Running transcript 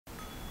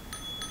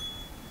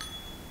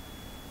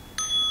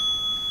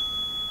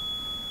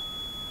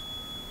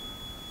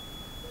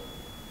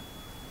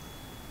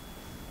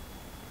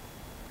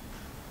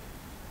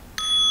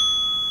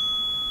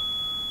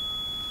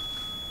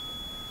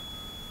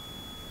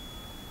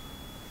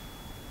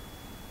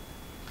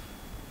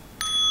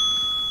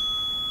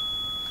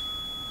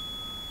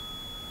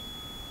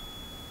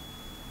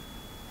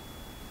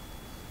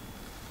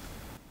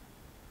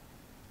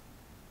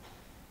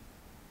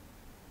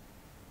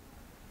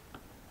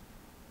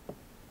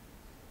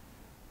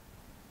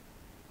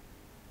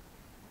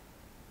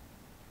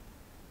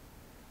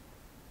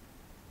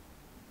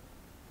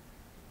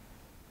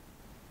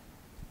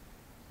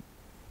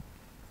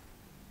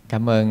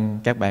Cảm ơn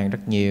các bạn rất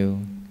nhiều.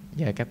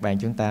 Giờ các bạn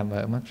chúng ta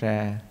mở mắt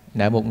ra,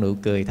 nở một nụ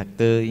cười thật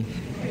tươi.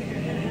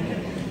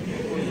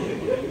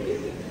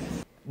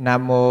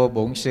 Nam mô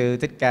Bổn Sư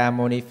Thích Ca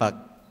Mâu Ni Phật.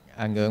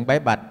 Ngưỡng bái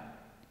bạch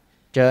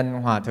trên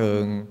Hòa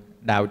Thượng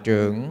Đạo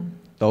trưởng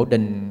Tổ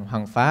đình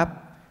Hoằng Pháp.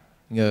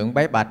 Ngưỡng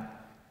bái bạch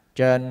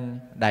trên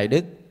Đại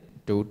Đức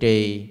Trụ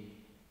trì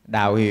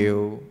Đạo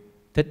hiệu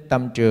Thích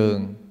Tâm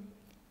Trường.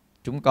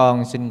 Chúng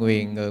con xin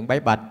nguyện ngưỡng bái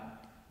bạch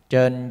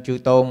trên chư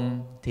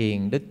tôn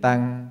Thiền Đức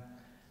Tăng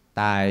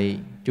tại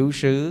trú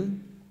xứ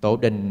Tổ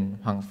đình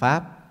Hoằng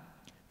Pháp,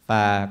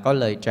 và có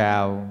lời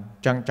chào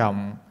trân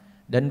trọng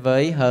đến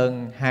với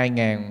hơn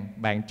 2.000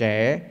 bạn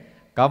trẻ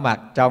có mặt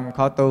trong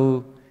khóa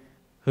tu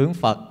hướng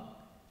Phật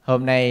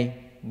hôm nay.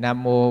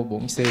 Nam mô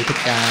Bổn Sư Thích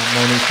Ca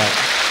Mâu Ni Phật.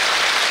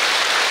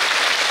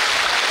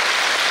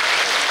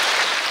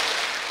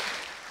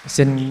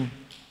 Xin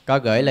có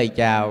gửi lời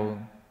chào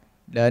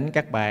đến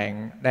các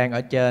bạn đang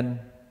ở trên,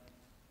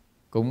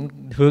 cũng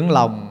hướng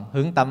lòng,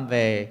 hướng tâm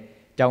về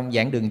trong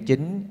giảng đường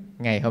chính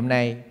ngày hôm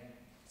nay.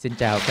 Xin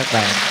chào các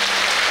bạn.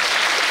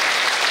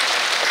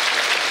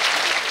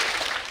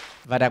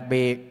 Và đặc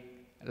biệt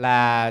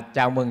là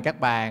chào mừng các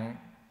bạn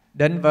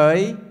đến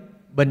với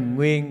bình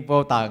nguyên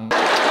vô tận.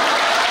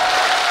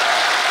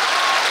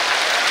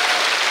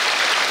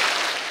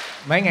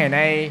 Mấy ngày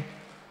nay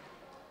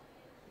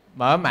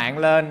mở mạng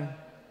lên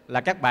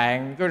là các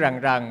bạn cứ rần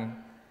rần,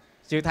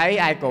 sư thấy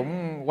ai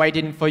cũng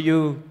waiting for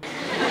you.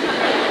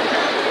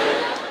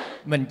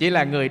 Mình chỉ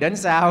là người đến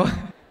sau.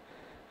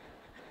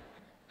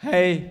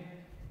 Hey,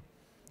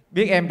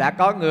 biết em đã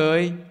có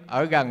người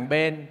ở gần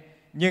bên,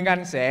 nhưng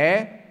anh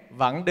sẽ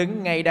vẫn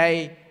đứng ngay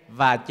đây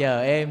và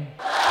chờ em.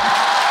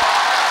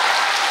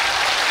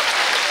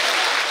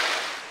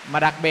 Mà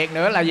đặc biệt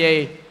nữa là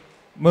gì?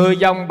 Mưa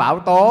giông bão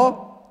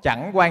tố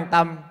chẳng quan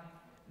tâm,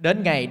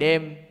 đến ngày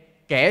đêm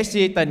kẻ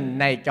si tình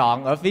này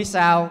chọn ở phía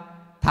sau,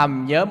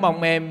 thầm nhớ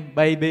mong em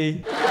baby.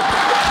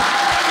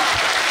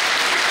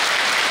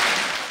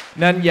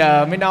 Nên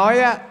giờ mới nói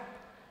á,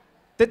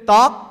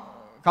 TikTok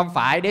không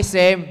phải để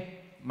xem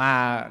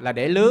mà là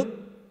để lướt.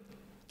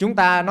 Chúng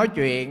ta nói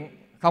chuyện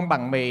không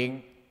bằng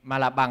miệng mà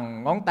là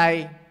bằng ngón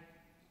tay,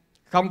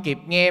 không kịp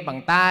nghe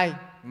bằng tai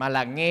mà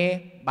là nghe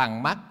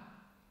bằng mắt.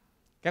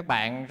 Các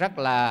bạn rất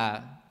là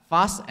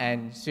fast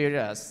and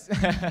serious.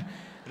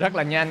 Rất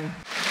là nhanh.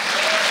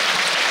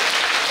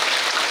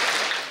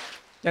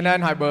 Cho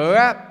nên hồi bữa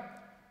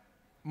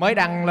mới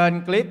đăng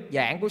lên clip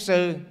giảng của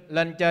sư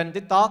lên trên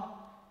TikTok,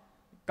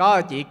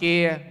 có chị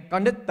kia có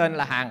nick tên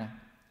là Hằng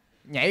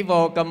nhảy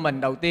vô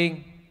comment đầu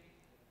tiên: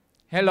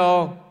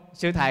 hello,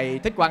 sư thầy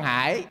Thích Quang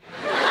Hải.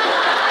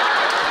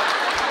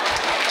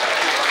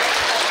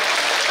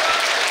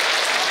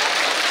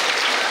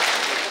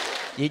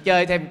 Chị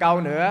chơi thêm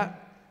câu nữa: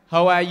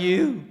 how are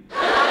you?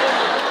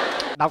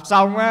 Đọc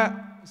xong á,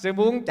 sư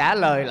muốn trả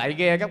lời lại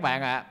ghê các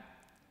bạn ạ.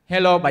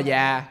 Hello bà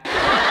già.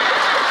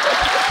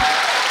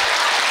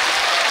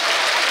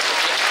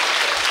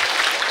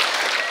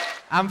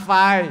 I'm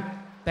fine,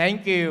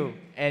 thank you,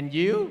 and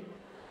you?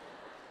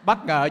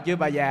 Bất ngờ chưa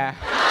bà già?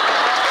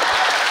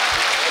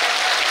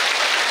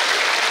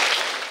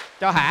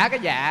 Cho hả cái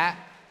dạ.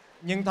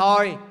 Nhưng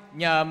thôi,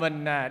 nhờ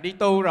mình đi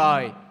tu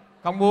rồi,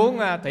 không muốn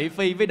thị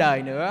phi với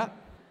đời nữa.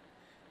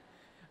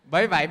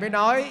 Bởi vậy mới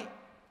nói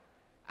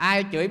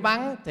ai chửi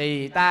mắng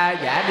thì ta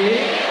giả điếc,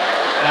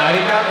 đợi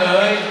các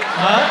người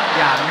hết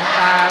giận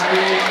ta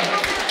khuyên.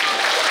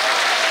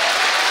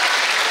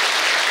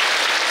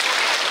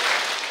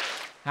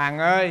 Hằng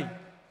ơi,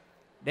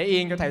 để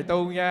yên cho thầy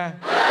tu nha.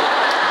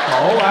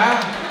 Khổ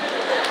quá.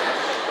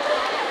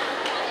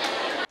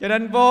 Cho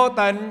nên vô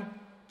tình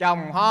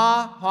trồng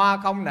hoa, hoa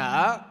không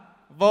nở,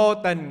 vô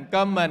tình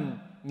cơm mình,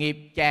 nghiệp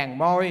chàng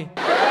môi.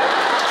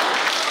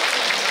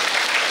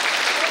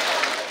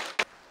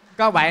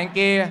 Có bạn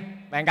kia,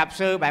 bạn gặp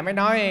sư, bạn mới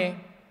nói: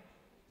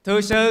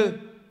 thưa sư,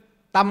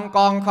 tâm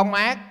con không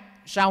ác,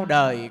 sao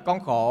đời con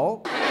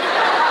khổ?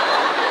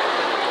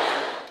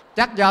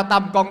 Chắc do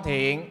tâm con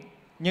thiện,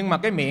 nhưng mà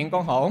cái miệng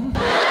con hỗn.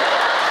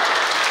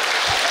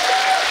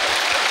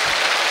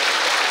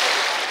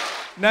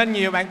 Nên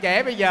nhiều bạn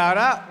trẻ bây giờ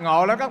đó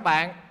ngộ lắm các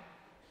bạn.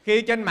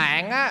 Khi trên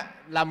mạng á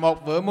là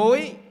một vựa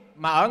muối,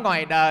 mà ở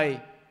ngoài đời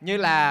như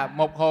là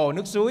một hồ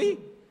nước suối,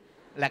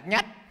 lạc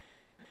nhách.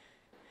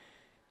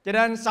 Cho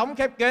nên sống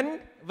khép kín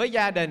với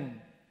gia đình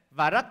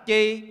và rất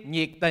chi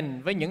nhiệt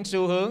tình với những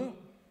xu hướng.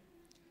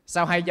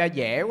 Sao hay da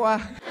dẻ quá.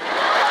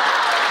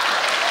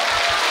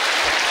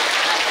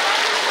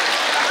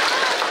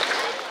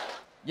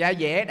 Da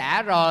dẻ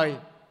đã rồi,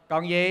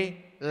 còn gì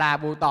là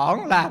bù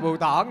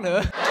tỏn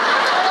nữa.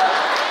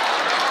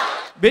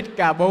 Bít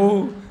cà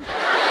bu.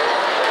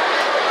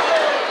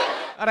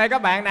 Ở đây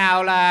các bạn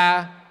nào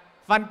là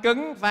fan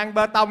cứng, fan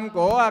bê tông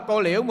của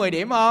cô Liễu 10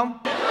 điểm không?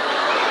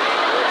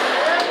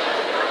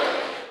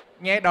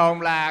 Nghe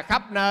đồn là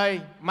khắp nơi.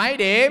 Mấy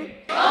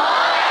điểm?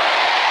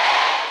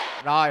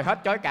 Rồi hết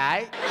chối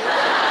cãi.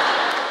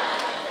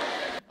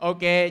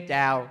 Ok,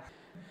 chào.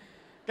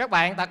 Các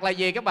bạn tật là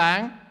gì các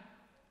bạn?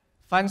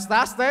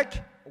 Fantastic,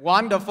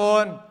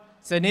 wonderful,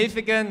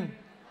 significant,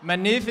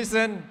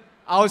 magnificent,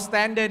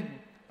 outstanding,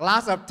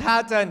 class of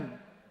Titan.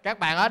 Các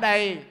bạn ở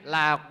đây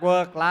là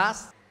world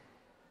class.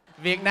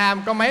 Việt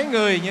Nam có mấy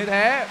người như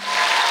thế.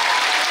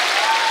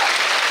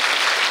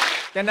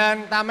 Cho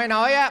nên ta mới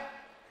nói á,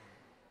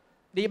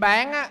 đi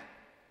bán á,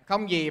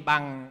 không gì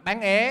bằng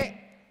bán ế.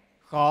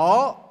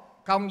 Khổ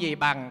không gì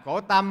bằng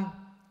khổ tâm.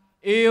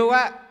 Yêu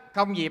á,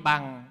 không gì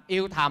bằng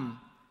yêu thầm.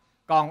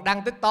 Còn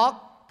đăng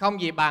TikTok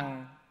không gì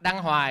bằng đăng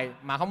hoài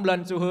mà không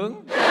lên xu hướng.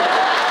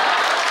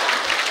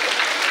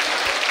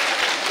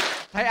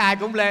 Thấy ai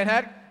cũng lên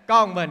hết,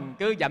 con mình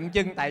cứ dậm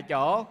chân tại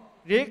chỗ,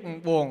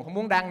 riết buồn không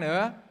muốn đăng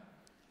nữa.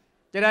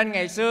 Cho nên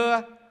ngày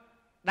xưa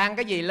đăng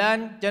cái gì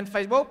lên trên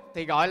Facebook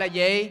thì gọi là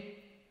gì?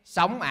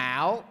 Sống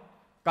ảo.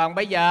 Còn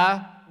bây giờ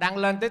đăng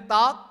lên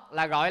TikTok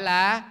là gọi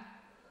là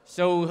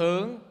xu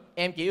hướng.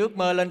 Em chỉ ước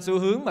mơ lên xu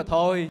hướng mà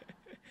thôi.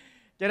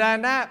 Cho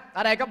nên á,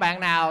 ở đây có bạn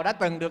nào đã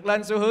từng được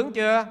lên xu hướng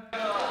chưa?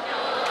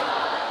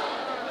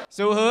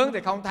 Xu hướng thì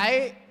không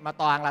thấy, mà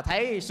toàn là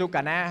thấy su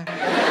cà na.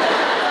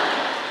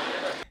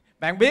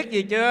 Bạn biết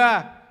gì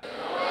chưa?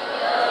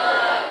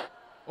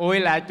 Ui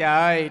là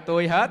trời,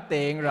 tôi hết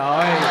tiền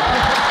rồi.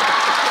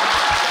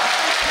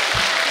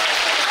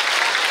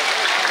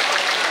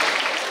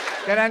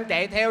 Cho nên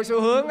chạy theo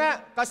xu hướng á,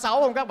 có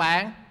xấu không các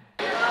bạn?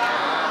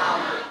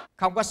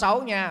 Không có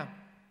xấu nha.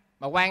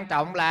 Mà quan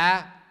trọng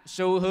là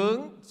xu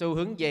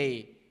hướng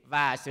gì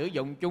và sử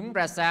dụng chúng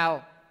ra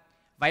sao.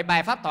 Vậy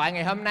bài pháp thoại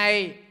ngày hôm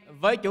nay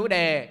với chủ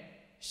đề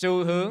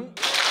xu hướng,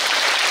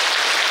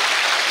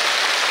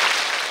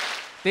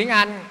 tiếng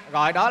Anh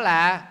gọi đó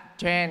là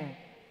trend.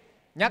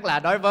 Nhất là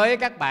đối với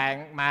các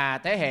bạn mà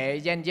thế hệ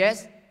Gen Z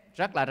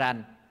rất là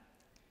rành.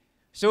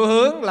 Xu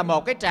hướng là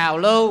một cái trào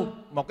lưu,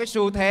 một cái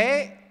xu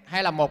thế,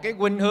 hay là một cái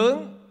khuynh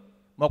hướng,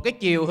 một cái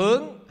chiều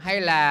hướng,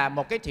 hay là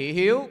một cái thị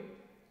hiếu.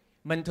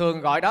 Mình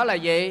thường gọi đó là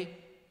gì?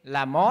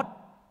 Là mốt.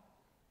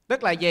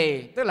 Tức là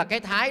gì? Tức là cái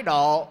thái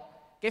độ,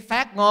 cái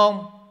phát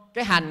ngôn,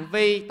 cái hành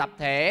vi tập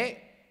thể,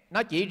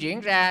 nó chỉ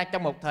diễn ra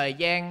trong một thời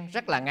gian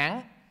rất là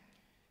ngắn.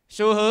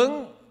 Xu hướng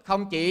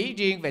không chỉ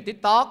riêng về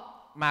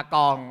TikTok mà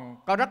còn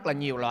có rất là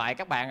nhiều loại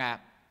các bạn ạ.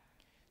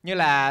 Như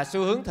là xu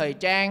hướng thời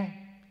trang,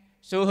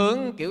 xu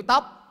hướng kiểu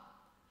tóc,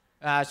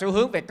 xu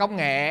hướng về công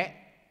nghệ,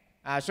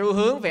 xu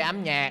hướng về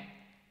âm nhạc,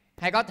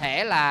 hay có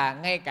thể là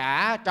ngay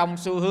cả trong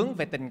xu hướng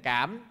về tình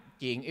cảm,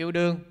 chuyện yêu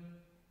đương.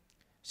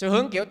 Xu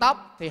hướng kiểu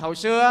tóc thì hồi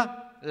xưa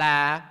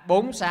là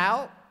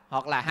 4-6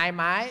 hoặc là 2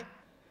 mái.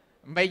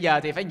 Bây giờ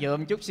thì phải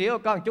nhuộm chút xíu,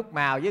 có một chút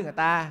màu với người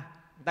ta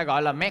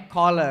gọi là matte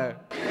color.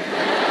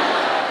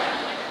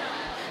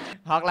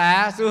 Hoặc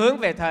là xu hướng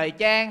về thời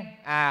trang.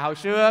 Hồi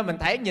xưa mình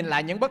thấy nhìn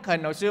lại những bức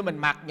hình hồi xưa mình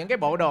mặc những cái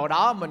bộ đồ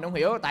đó, mình không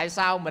hiểu tại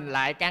sao mình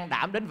lại can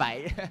đảm đến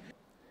vậy.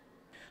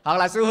 Hoặc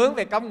là xu hướng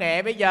về công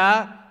nghệ, bây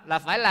giờ là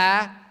phải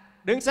là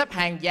đứng xếp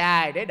hàng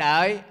dài để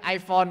đợi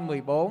iPhone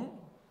 14.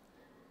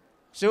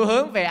 Xu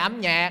hướng về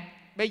âm nhạc,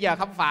 bây giờ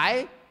không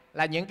phải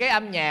là những cái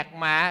âm nhạc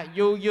mà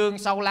du dương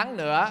sâu lắng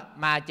nữa,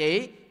 mà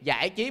chỉ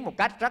giải trí một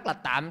cách rất là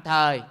tạm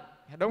thời,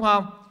 đúng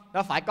không?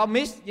 Nó phải có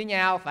mix với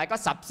nhau, phải có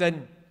sập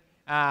sình,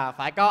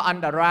 phải có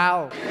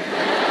underground.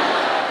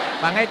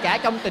 Và ngay cả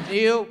trong tình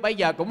yêu bây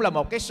giờ cũng là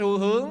một cái xu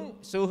hướng.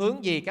 Xu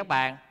hướng gì các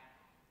bạn?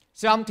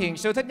 Sư ông Thiền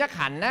sư Thích Nhất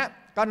Hạnh á,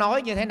 có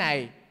nói như thế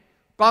này: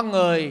 con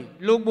người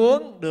luôn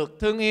muốn được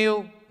thương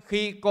yêu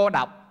khi cô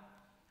độc,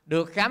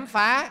 được khám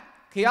phá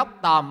khi óc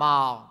tò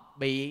mò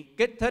bị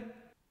kích thích.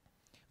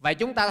 Vậy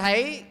chúng ta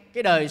thấy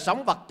cái đời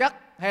sống vật chất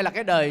hay là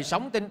cái đời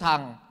sống tinh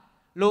thần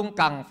luôn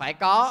cần phải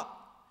có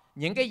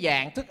những cái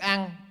dạng thức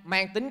ăn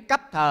mang tính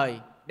cấp thời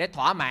để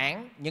thỏa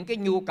mãn những cái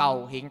nhu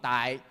cầu hiện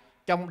tại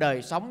trong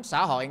đời sống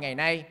xã hội ngày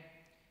nay.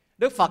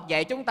 Đức Phật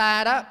dạy chúng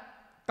ta đó,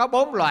 có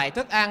 4 loại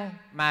thức ăn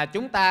mà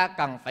chúng ta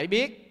cần phải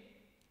biết.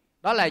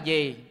 Đó là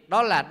gì?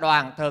 Đó là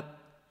đoàn thực,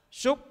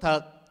 xúc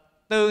thực,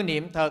 tư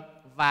niệm thực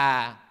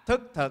và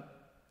thức thực.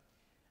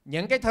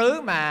 Những cái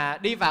thứ mà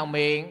đi vào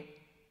miệng,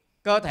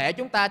 cơ thể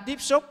chúng ta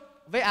tiếp xúc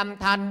với âm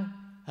thanh,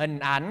 hình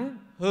ảnh,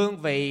 hương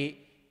vị,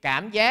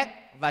 cảm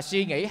giác và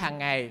suy nghĩ hàng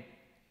ngày.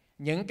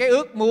 Những cái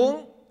ước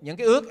muốn, những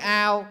cái ước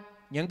ao,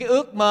 những cái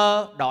ước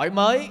mơ đổi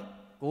mới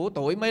của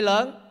tuổi mới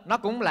lớn, nó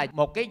cũng là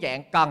một cái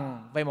dạng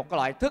cần về một cái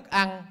loại thức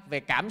ăn về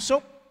cảm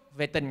xúc,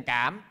 về tình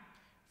cảm,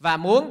 và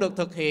muốn được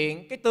thực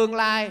hiện cái tương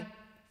lai.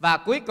 Và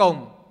cuối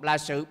cùng là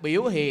sự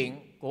biểu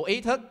hiện của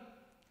ý thức.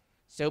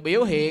 Sự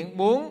biểu hiện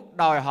muốn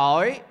đòi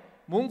hỏi,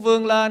 muốn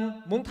vươn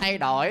lên, muốn thay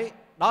đổi.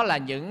 Đó là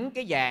những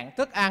cái dạng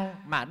thức ăn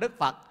mà Đức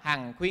Phật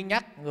hằng khuyên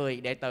nhắc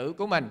người đệ tử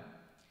của mình.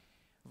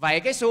 Vậy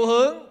cái xu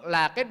hướng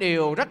là cái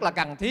điều rất là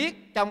cần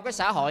thiết trong cái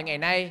xã hội ngày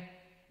nay,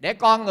 để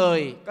con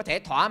người có thể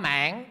thỏa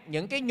mãn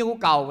những cái nhu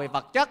cầu về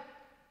vật chất,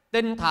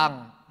 tinh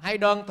thần, hay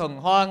đơn thuần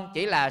hơn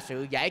chỉ là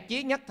sự giải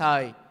trí nhất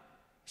thời,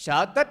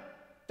 sở thích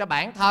cho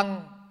bản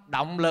thân,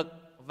 động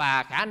lực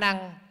và khả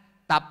năng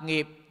tập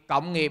nghiệp,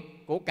 cộng nghiệp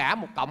của cả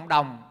một cộng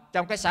đồng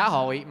trong cái xã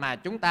hội mà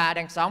chúng ta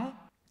đang sống.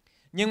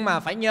 Nhưng mà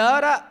phải nhớ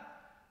đó,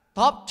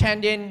 top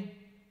trending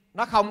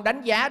nó không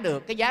đánh giá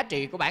được cái giá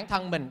trị của bản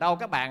thân mình đâu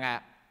các bạn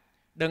ạ.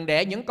 Đừng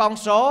để những con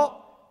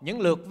số, những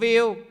lượt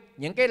view,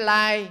 những cái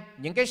like,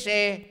 những cái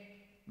share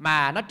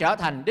mà nó trở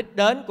thành đích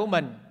đến của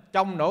mình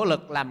trong nỗ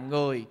lực làm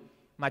người,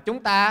 mà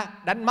chúng ta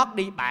đánh mất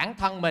đi bản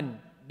thân mình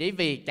để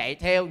vì chạy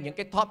theo những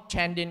cái top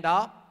trending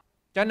đó.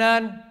 Cho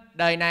nên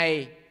đời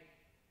này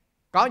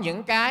có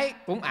những cái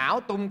cũng ảo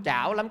tung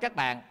chảo lắm các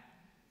bạn.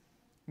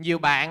 Nhiều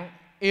bạn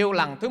yêu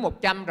lần thứ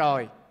 100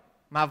 rồi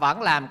mà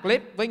vẫn làm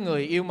clip với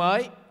người yêu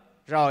mới,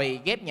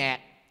 rồi ghép nhạc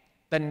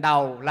tình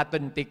đầu là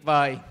tình tuyệt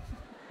vời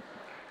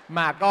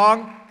mà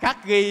con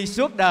khắc ghi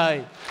suốt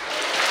đời.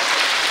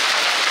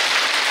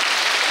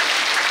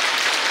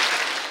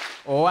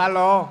 Ủa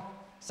alo,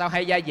 sao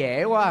hay da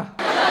dễ quá.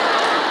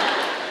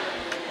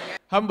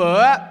 Hôm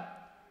bữa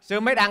Sư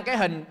mới đăng cái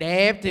hình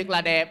đẹp thiệt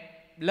là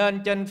đẹp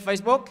lên trên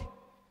Facebook.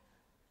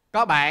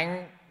 Có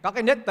bạn có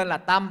cái nick tên là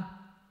Tâm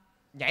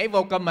nhảy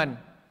vô comment: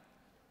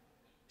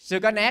 Sư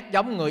có nét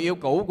giống người yêu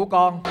cũ của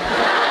con.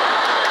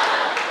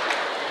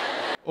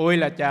 Ui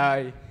là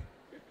trời.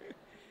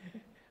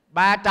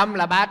 300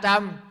 là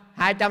 300,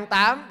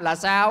 280 là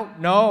sao?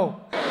 No.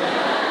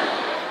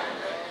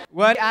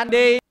 Quên anh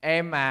đi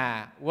em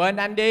à, quên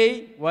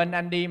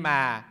anh đi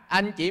mà.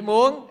 Anh chỉ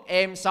muốn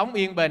em sống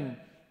yên bình,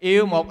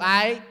 yêu một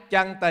ai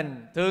chân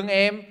tình, thương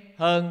em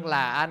hơn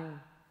là anh.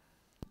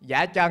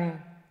 Giả chân,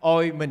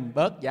 ôi mình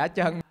bớt giả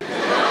chân.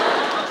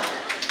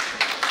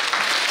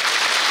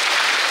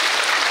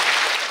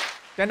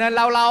 Cho nên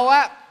lâu lâu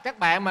á, các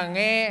bạn mà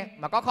nghe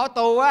mà có khó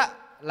tu á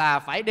là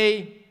phải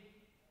đi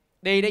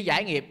để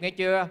giải nghiệp, nghe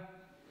chưa?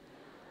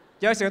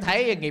 Chứ Sư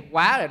thấy nghiệp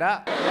quá rồi đó.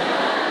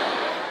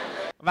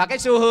 Và cái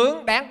xu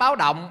hướng đáng báo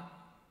động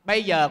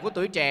bây giờ của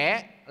tuổi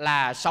trẻ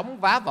là sống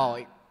vá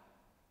vội.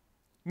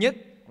 Nhất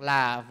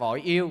là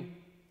vội yêu.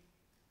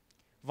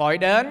 Vội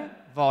đến,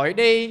 vội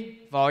đi,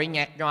 vội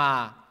nhạt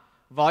nhòa,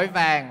 vội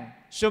vàng,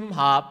 sum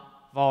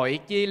họp, vội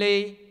chia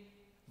ly,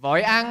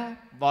 vội ăn,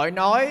 vội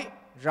nói,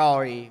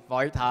 rồi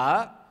vội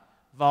thở,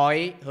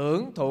 vội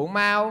hưởng thụ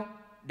mau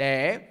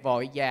để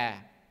vội già.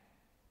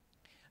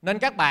 Nên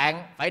các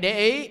bạn phải để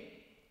ý,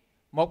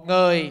 một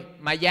người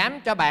mà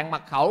dám cho bạn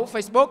mật khẩu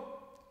Facebook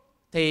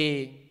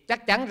thì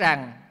chắc chắn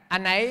rằng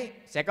anh ấy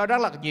sẽ có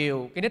rất là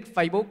nhiều cái nick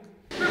Facebook.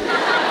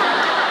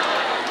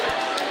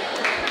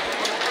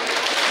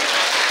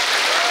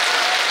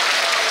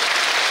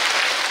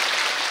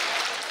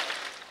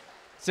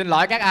 Xin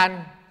lỗi các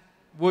anh,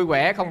 vui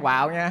vẻ không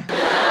quạo nha.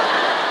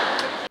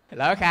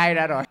 Lỡ khai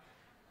ra rồi.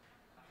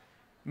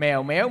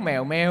 Mèo méo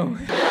mèo meo.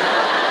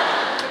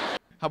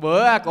 Hồi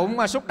bữa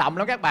cũng xúc động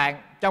lắm các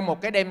bạn. Trong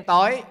một cái đêm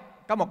tối,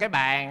 có một cái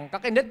bạn có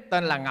cái nick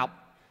tên là Ngọc.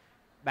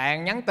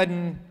 Bạn nhắn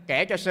tin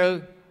kể cho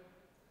Sư: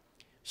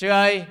 Sư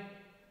ơi,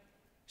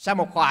 sau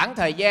một khoảng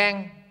thời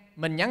gian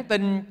mình nhắn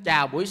tin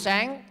chào buổi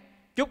sáng,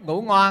 chúc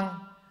ngủ ngon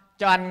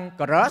cho anh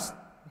crush.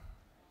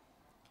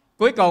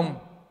 Cuối cùng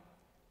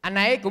anh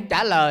ấy cũng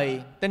trả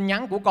lời tin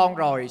nhắn của con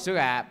rồi Sư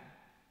ạ.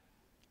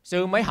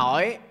 Sư mới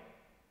hỏi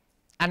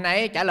anh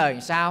ấy trả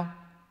lời sao?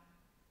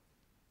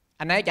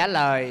 Anh ấy trả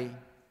lời: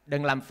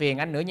 đừng làm phiền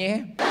anh nữa nhé.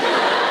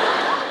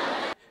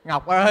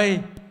 Ngọc ơi,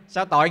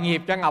 sao tội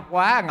nghiệp cho Ngọc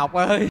quá Ngọc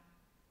ơi.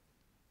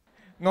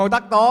 Ngô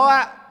Tất Tố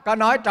có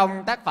nói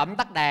trong tác phẩm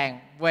Tắc Đàn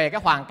về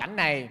cái hoàn cảnh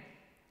này: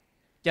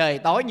 trời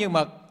tối như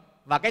mực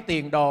và cái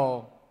tiền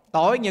đồ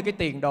tối như cái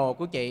tiền đồ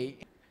của chị.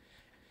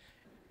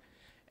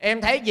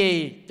 Em thấy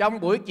gì trong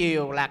buổi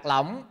chiều lạc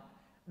lõng,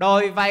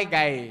 đôi vai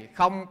gầy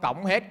không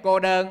cõng hết cô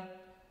đơn,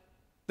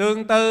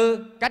 tương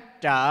tư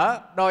cách trở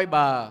đôi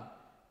bờ,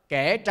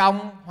 kẻ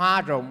trong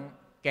hoa rụng,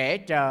 kẻ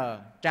chờ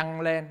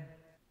trăng lên.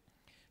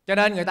 Cho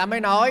nên người ta mới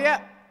nói á,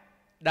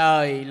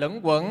 đời luẩn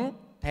quẩn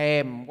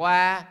thèm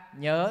qua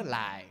nhớ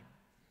lại.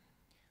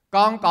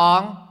 Con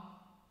còn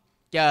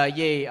chờ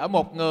gì ở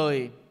một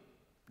người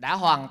đã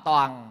hoàn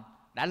toàn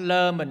đã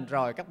lơ mình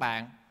rồi các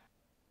bạn.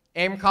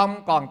 Em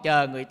không còn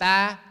chờ người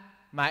ta,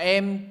 mà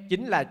em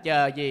chính là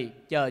chờ gì?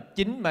 Chờ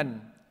chính mình,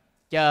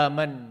 chờ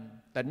mình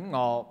tỉnh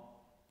ngộ.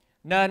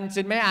 Nên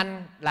xin mấy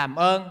anh làm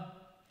ơn,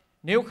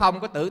 nếu không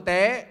có tử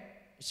tế,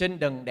 xin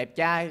đừng đẹp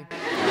trai.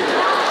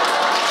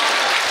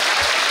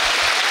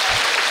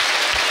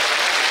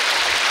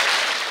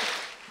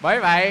 Bởi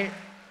vậy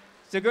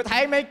Sư cứ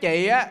thấy mấy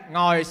chị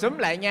ngồi xúm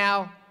lại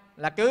nhau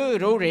là cứ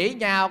rủ rỉ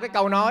nhau cái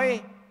câu nói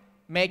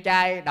mê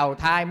trai đầu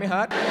thai mới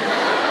hết.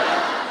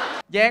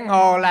 Giang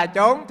hồ là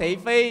chốn thị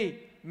phi,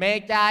 mê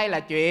trai là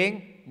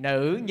chuyện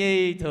nữ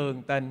nhi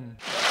thường tình.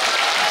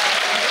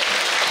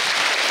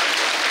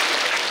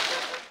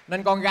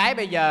 Nên con gái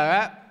bây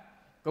giờ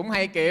cũng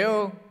hay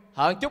kiểu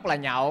hở chút là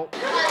nhậu,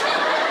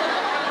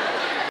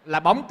 là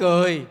bóng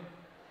cười.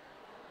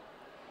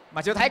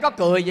 Mà Sư thấy có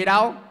cười gì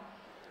đâu,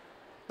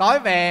 tối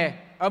về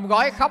ôm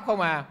gối khóc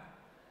không à.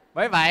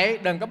 Bởi vậy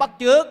đừng có bắt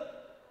chước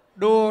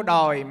đua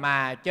đòi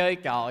mà chơi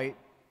chọi.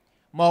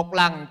 Một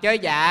lần chơi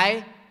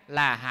dại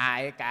là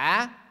hại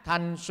cả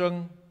thanh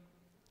xuân.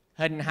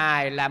 Hình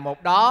hài là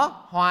một đóa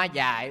hoa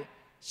dại,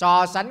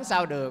 so sánh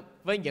sao được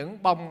với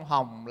những bông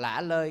hồng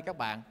lả lơi các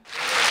bạn.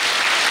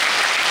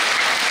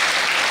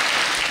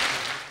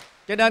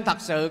 Cho nên thật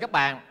sự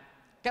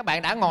các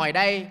bạn đã ngồi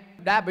đây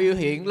đã biểu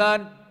hiện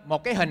lên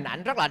một cái hình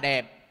ảnh rất là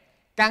đẹp.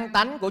 Căn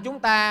tánh của chúng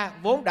ta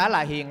vốn đã là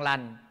hiền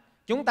lành,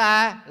 Chúng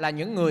ta là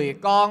những người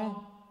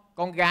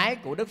con gái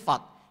của Đức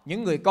Phật,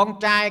 những người con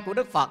trai của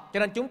Đức Phật. Cho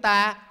nên chúng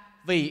ta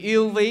vì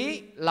yêu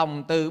quý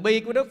lòng từ bi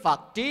của Đức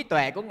Phật, trí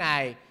tuệ của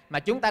Ngài, mà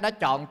chúng ta đã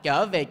chọn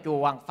trở về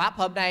Chùa Hoằng Pháp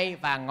hôm nay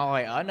và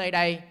ngồi ở nơi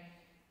đây.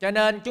 Cho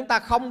nên chúng ta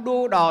không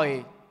đua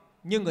đòi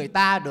như người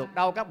ta được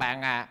đâu các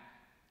bạn ạ.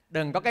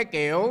 Đừng có cái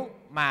kiểu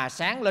mà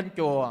sáng lên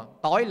chùa,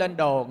 tối lên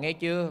đồ, nghe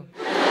chưa?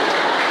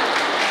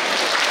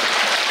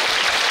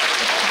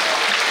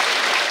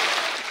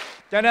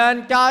 Cho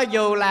nên cho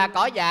dù là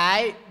cỏ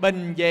dại,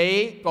 bình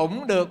dị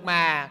cũng được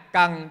mà,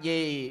 cần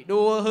gì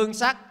đua hương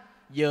sắc,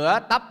 giữa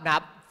tấp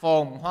nập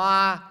phồn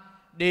hoa.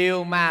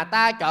 Điều mà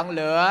ta chọn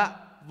lựa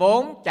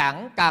vốn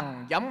chẳng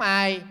cần giống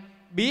ai,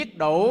 biết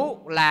đủ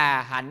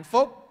là hạnh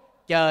phúc,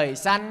 trời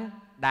xanh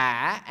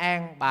đã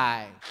an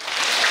bài.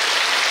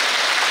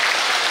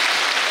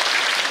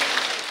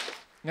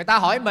 Người ta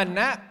hỏi mình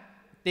á,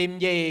 tìm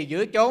gì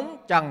giữa chốn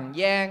trần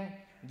gian?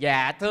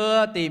 Dạ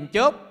thưa tìm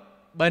chút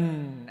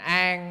bình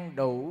an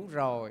đủ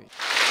rồi.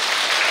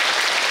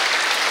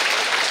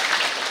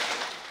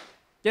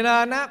 Cho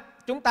nên á,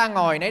 chúng ta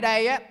ngồi nơi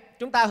đây á,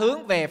 chúng ta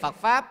hướng về Phật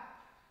Pháp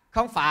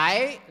không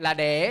phải là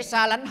để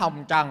xa lánh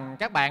hồng trần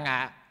các bạn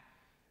ạ,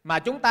 mà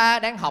chúng ta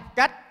đang học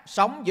cách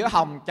sống giữa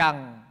hồng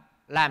trần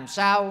làm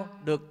sao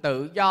được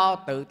tự do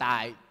tự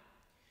tại.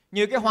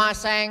 Như cái hoa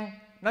sen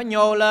nó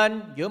nhô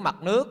lên giữa mặt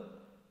nước,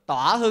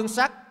 tỏa hương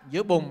sắc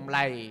giữa bùn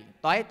lầy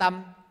toái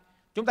tâm.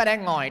 Chúng ta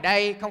đang ngồi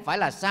đây không phải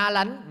là xa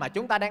lánh, mà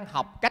chúng ta đang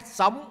học cách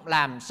sống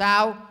làm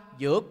sao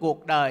giữa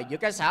cuộc đời, giữa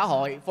cái xã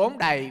hội vốn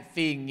đầy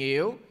phiền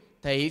nhiễu,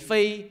 thị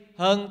phi,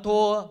 hơn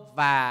thua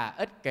và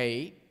ích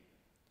kỷ.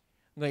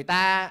 Người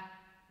ta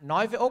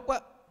nói với Út á,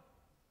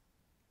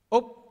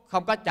 Út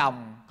không có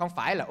chồng không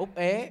phải là Út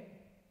ế,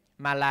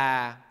 mà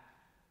là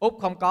Út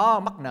không có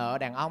mắc nợ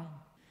đàn ông.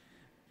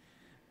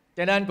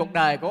 Cho nên cuộc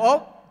đời của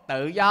Út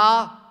tự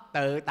do,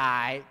 tự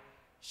tại.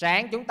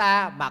 Sáng chúng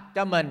ta mặc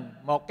cho mình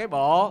một cái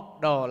bộ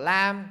đồ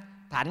lam,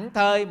 thảnh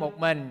thơi một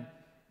mình,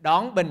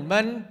 đón bình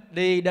minh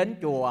đi đến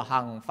chùa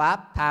Hoằng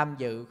Pháp tham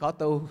dự khóa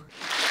tu.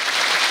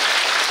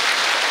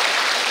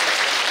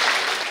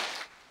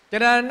 Cho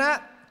nên á,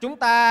 chúng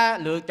ta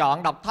lựa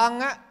chọn độc thân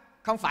á,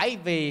 không phải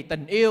vì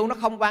tình yêu nó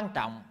không quan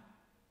trọng,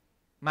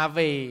 mà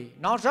vì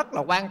nó rất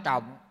là quan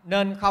trọng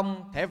nên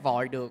không thể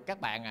vội được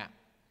các bạn ạ.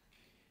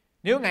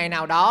 Nếu ngày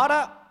nào đó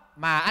đó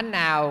mà anh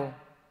nào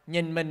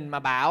nhìn mình mà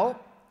bảo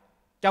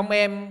trong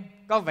em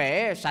có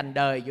vẻ sành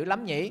đời dữ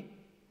lắm nhỉ,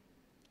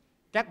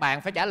 các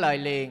bạn phải trả lời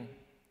liền: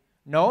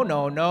 no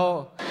no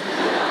no.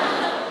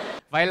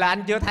 Vậy là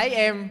anh chưa thấy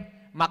em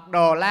mặc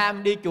đồ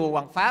lam đi chùa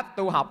Hoằng Pháp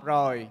tu học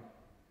rồi.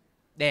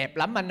 Đẹp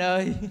lắm anh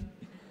ơi.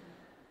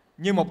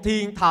 Như một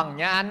thiên thần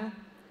nha anh.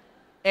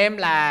 Em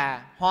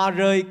là hoa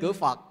rơi cửa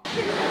Phật.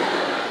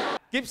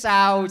 Kiếp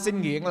sau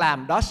xin nguyện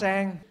làm đó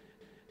sang.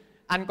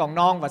 Anh còn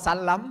non và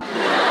xanh lắm.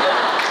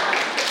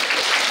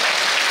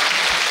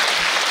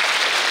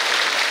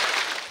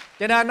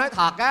 Cho nên nói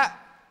thật á,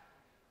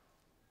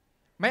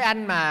 mấy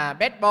anh mà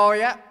bad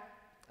boy á,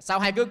 sao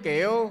hay cứ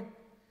kiểu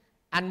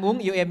anh muốn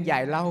yêu em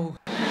dài lâu.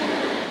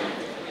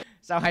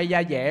 Sao hay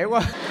da dẻ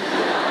quá.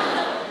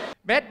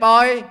 Bad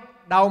boy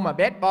đâu mà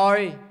bad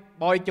boy,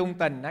 boy chung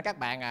tình á các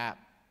bạn ạ,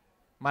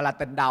 mà là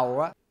tình đầu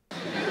á.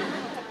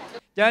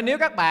 Cho nên nếu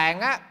các bạn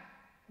á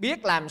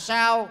biết làm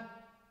sao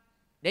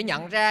để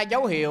nhận ra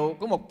dấu hiệu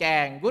của một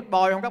chàng good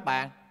boy không các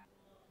bạn?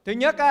 Thứ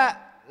nhất á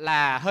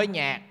là hơi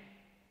nhạt,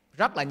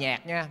 rất là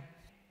nhạt nha.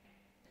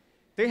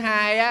 Thứ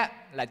hai á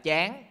là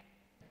chán.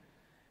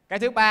 Cái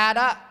thứ ba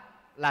đó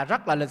là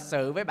rất là lịch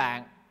sự với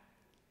bạn.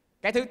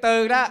 Cái thứ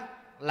tư đó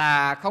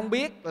là không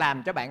biết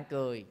làm cho bạn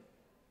cười.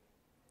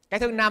 Cái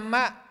thứ năm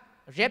á,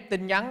 rep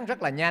tin nhắn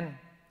rất là nhanh,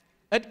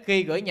 ít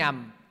khi gửi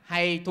nhầm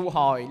hay thu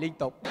hồi liên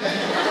tục.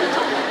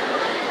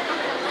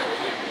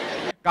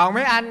 Còn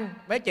mấy anh,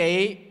 mấy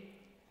chị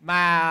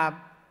mà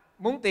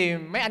muốn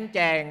tìm mấy anh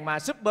chàng mà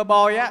super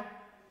boy á,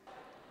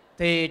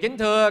 thì kính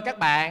thưa các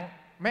bạn,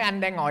 mấy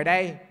anh đang ngồi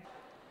đây,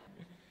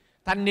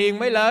 thanh niên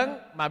mới lớn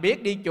mà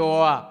biết đi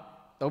chùa,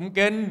 tụng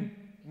kinh,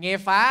 nghe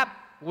Pháp,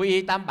 quy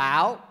y Tam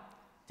Bảo,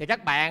 thì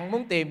các bạn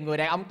muốn tìm người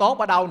đàn ông tốt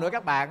ở đâu nữa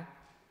các bạn?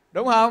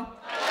 Đúng không?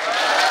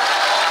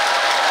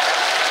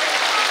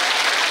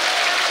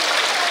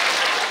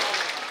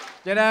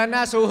 Cho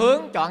nên xu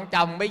hướng chọn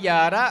chồng bây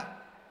giờ đó,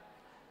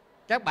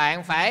 các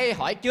bạn phải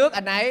hỏi trước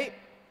anh ấy: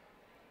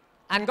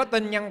 anh có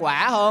tin nhân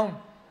quả không?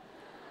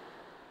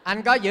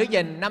 Anh có giữ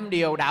gìn 5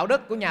 điều đạo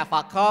đức của nhà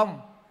Phật không?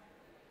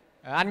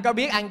 Anh có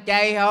biết ăn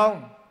chay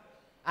không?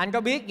 Anh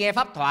có biết nghe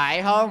Pháp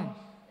Thoại không?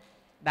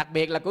 Đặc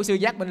biệt là của Sư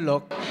Giác Minh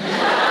Luật.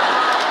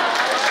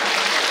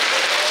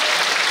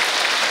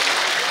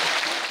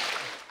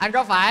 Anh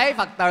có phải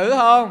Phật tử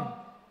không?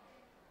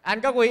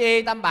 Anh có quy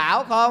y Tam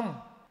Bảo không?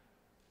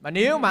 Mà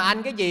nếu mà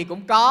anh cái gì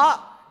cũng có,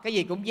 cái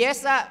gì cũng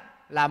yes á,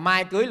 là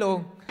mai cưới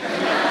luôn.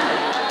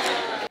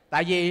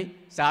 Tại vì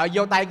sợ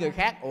vô tay người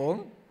khác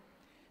uổng.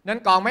 Nên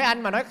còn mấy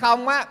anh mà nói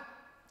không á,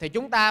 thì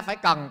chúng ta phải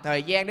cần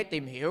thời gian để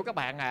tìm hiểu các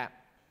bạn ạ.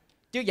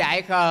 Chứ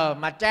dại khờ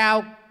mà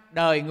trao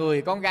đời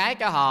người con gái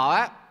cho họ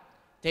á,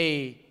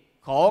 thì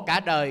khổ cả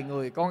đời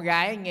người con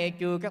gái, nghe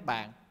chưa các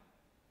bạn?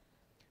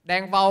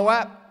 Đàn vâu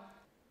á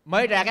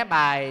mới ra cái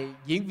bài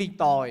Diễn viên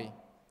tồi,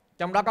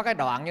 trong đó có cái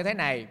đoạn như thế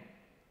này: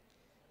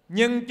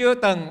 nhưng chưa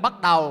từng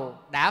bắt đầu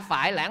đã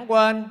phải lãng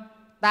quên,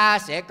 ta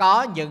sẽ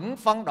có những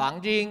phân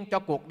đoạn riêng cho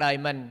cuộc đời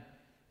mình,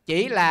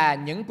 chỉ là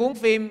những cuốn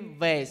phim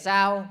về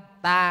sau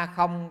ta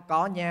không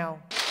có nhau.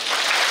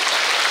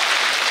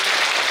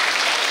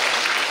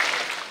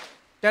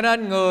 Cho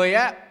nên người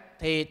á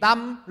thì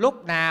tâm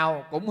lúc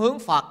nào cũng hướng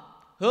Phật,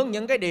 hướng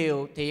những cái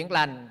điều thiện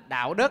lành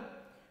đạo đức.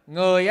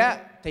 Người á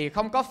thì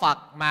không có Phật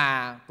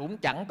mà cũng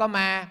chẳng có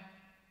ma,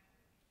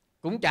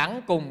 cũng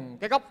chẳng cùng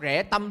cái gốc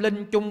rễ tâm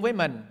linh chung với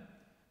mình.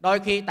 Đôi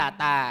khi tà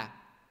tà,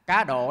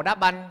 cá độ đá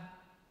banh,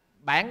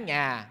 bán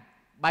nhà,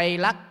 bay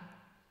lắc,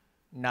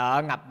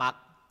 nợ ngập mặt,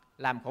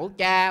 làm khổ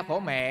cha khổ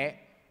mẹ,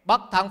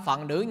 bất thân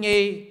phận nữ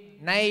nhi,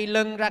 nay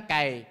lưng ra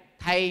cày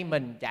thay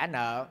mình trả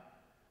nợ,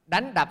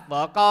 đánh đập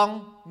vợ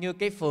con như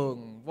cái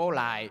phường vô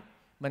lại.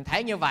 Mình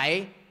thấy như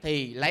vậy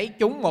thì lấy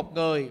chúng một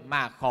người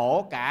mà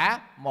khổ cả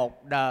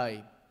một đời.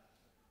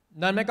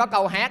 Nên mới có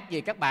câu hát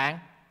gì các bạn?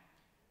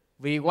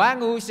 Vì quá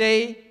ngu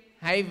si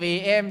hay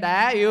vì em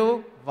đã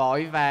yêu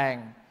vội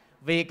vàng,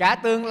 vì cả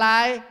tương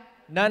lai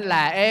nên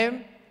là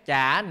em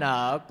trả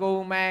nợ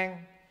cu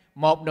mang.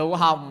 Một nụ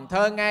hồng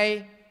thơ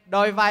ngây,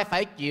 đôi vai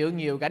phải chịu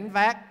nhiều gánh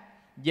vác,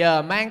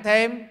 giờ mang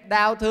thêm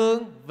đau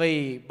thương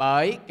vì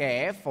bởi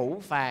kẻ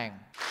phũ phàng.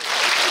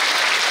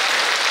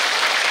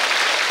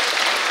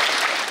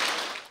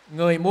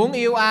 Người muốn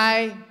yêu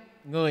ai,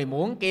 người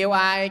muốn kêu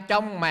ai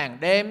trong màn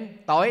đêm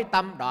tối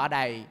tăm đọa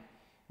đầy.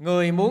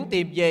 Người muốn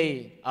tìm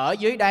gì ở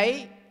dưới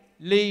đấy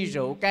ly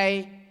rượu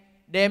cay,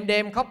 đêm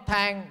đêm khóc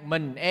than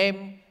mình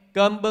em,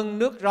 cơm bưng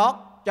nước rót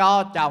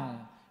cho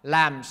chồng.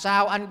 Làm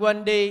sao anh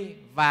quên đi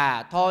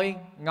và thôi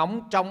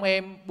ngóng trong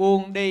em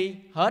buông đi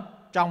hết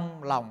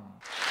trong lòng.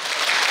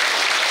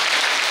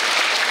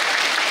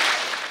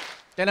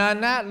 Cho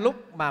nên á,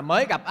 lúc mà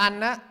mới gặp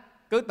anh á,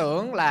 cứ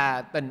tưởng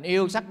là tình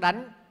yêu sắp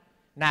đánh,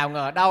 nào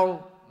ngờ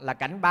đâu là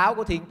cảnh báo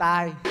của thiên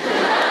tai.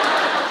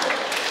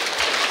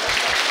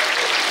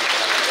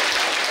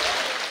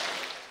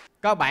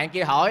 Có bạn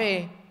kia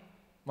hỏi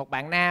một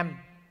bạn nam: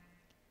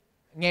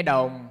 nghe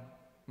đồn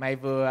mày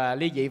vừa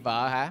ly dị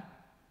vợ hả?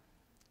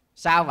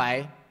 Sao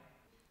vậy?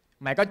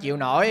 Mày có chịu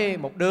nổi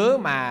một đứa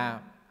mà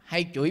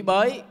hay chửi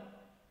bới,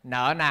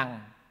 nợ nần,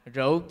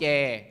 rượu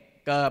chè,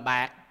 cờ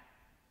bạc,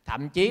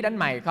 thậm chí đánh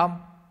mày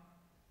không?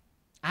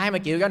 Ai mà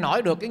chịu cho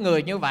nổi được cái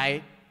người như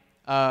vậy?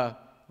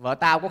 Vợ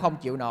tao cũng không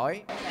chịu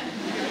nổi,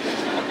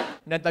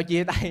 nên tao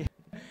chia tay.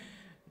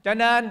 Cho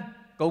nên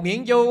cụ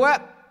Nguyễn Du á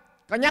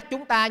có nhắc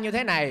chúng ta như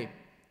thế này: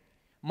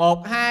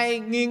 một hai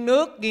nghiêng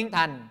nước nghiêng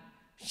thành,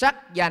 sắc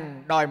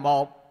giành đòi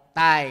một,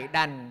 tài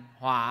đành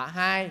họa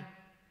hai.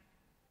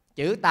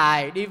 Chữ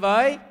tài đi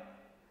với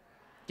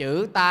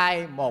chữ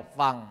tai một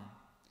vần.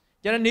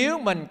 Cho nên nếu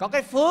mình có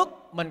cái phước,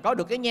 mình có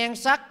được cái nhan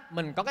sắc,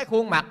 mình có cái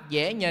khuôn mặt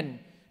dễ nhìn,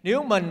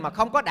 nếu mình mà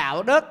không có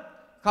đạo đức,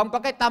 không có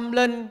cái tâm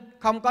linh,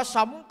 không có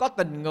sống, có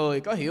tình người,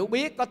 có hiểu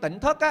biết, có tỉnh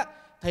thức á,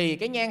 thì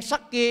cái nhan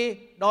sắc kia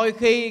đôi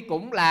khi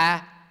cũng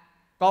là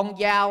con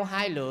dao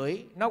hai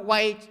lưỡi, nó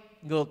quay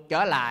ngược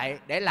trở lại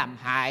để làm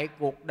hại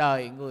cuộc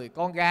đời người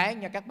con gái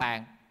nha các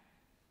bạn.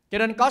 Cho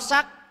nên có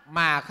sắc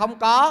mà không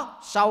có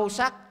sâu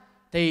sắc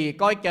thì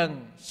coi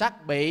chừng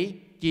sắc bị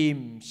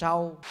chìm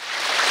sâu.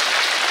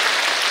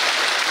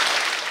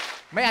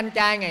 Mấy anh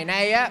trai ngày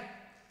nay á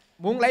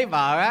muốn lấy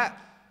vợ á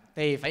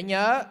thì phải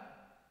nhớ: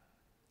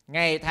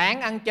 ngày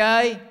tháng ăn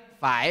chơi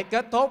phải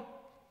kết thúc,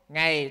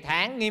 ngày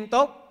tháng nghiêm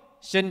túc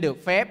xin được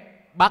phép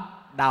bắt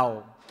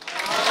đầu.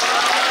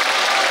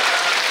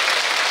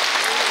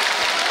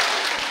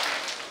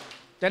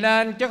 Cho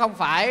nên chứ không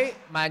phải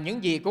mà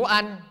những gì của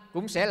anh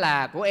cũng sẽ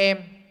là của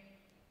em.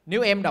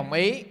 Nếu em đồng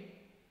ý,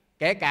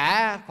 kể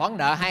cả khoản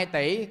nợ 2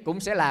 tỷ cũng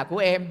sẽ là của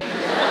em.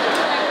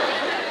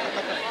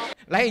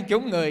 Lấy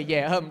chúng người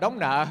về ôm đóng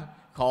nợ,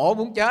 khổ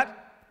muốn chết,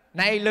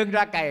 nay lưng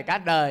ra cày cả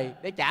đời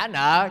để trả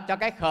nợ cho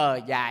cái khờ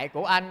dại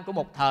của anh của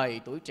một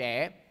thời tuổi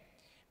trẻ.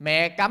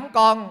 Mẹ cấm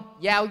con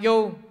giao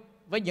du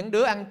với những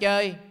đứa ăn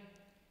chơi,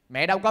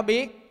 mẹ đâu có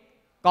biết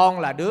con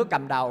là đứa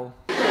cầm đầu.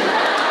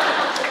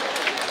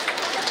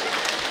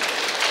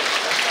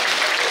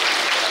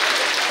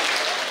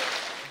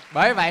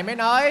 Bởi vậy mới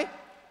nói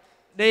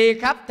đi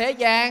khắp thế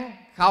gian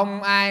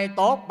không ai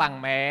tốt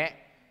bằng mẹ,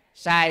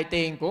 xài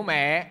tiền của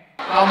mẹ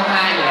không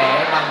ai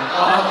lệ bằng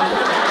con.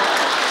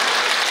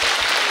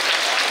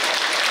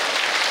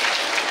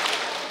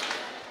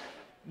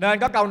 Nên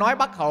có câu nói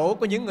bất hủ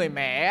của những người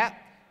mẹ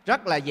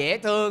rất là dễ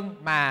thương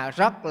mà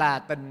rất là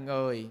tình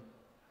người.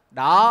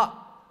 Đó,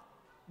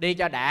 đi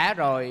cho đã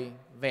rồi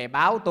về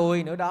báo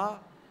tôi nữa đó.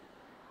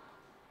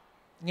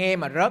 Nghe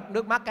mà rớt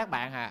nước mắt các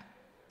bạn à.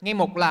 Nghe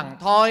một lần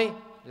thôi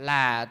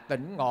là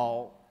tỉnh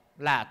ngộ,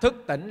 là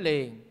thức tỉnh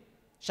liền.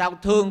 Sao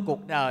thương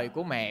cuộc đời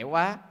của mẹ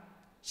quá,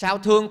 sao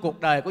thương cuộc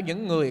đời của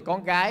những người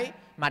con gái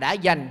mà đã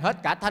dành hết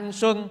cả thanh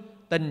xuân,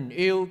 tình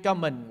yêu cho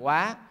mình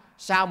quá.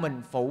 Sao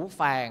mình phũ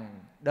phàng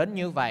đến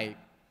như vậy?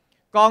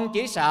 Con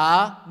chỉ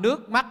sợ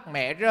nước mắt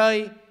mẹ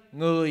rơi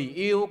người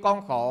yêu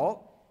con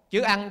khổ,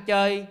 chứ ăn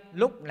chơi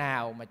lúc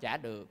nào mà chả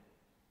được.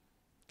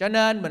 Cho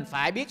nên mình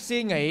phải biết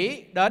suy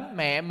nghĩ đến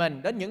mẹ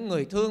mình, đến những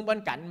người thương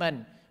bên cạnh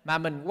mình, mà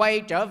mình quay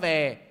trở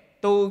về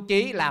tu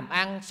chí làm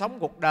ăn, sống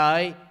cuộc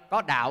đời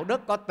có đạo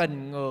đức, có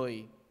tình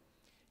người.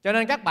 Cho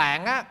nên các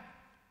bạn á,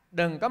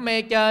 đừng có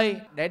mê chơi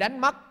để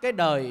đánh mất cái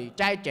đời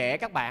trai trẻ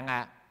các bạn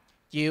ạ.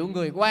 Chịu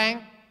người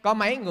quan, có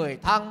mấy người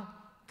thân,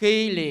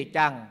 khi lìa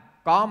trần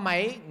có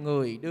mấy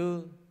người đưa.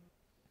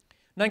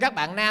 Nên các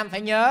bạn nam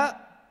phải nhớ,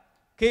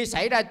 khi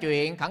xảy ra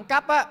chuyện khẩn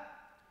cấp á,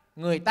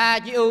 người ta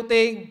chỉ ưu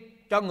tiên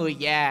cho người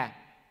già,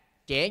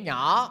 trẻ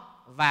nhỏ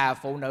và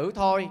phụ nữ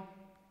thôi.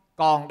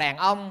 Còn đàn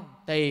ông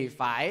thì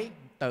phải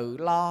tự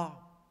lo.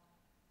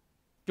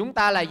 Chúng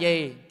ta là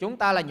gì? Chúng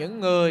ta là những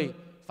người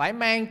phải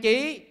mang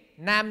chí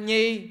nam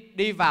nhi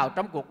đi vào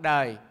trong cuộc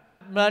đời.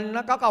 Nên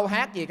nó có câu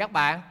hát gì các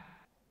bạn?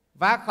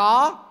 Vá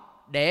khó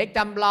để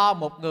chăm lo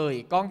một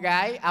người con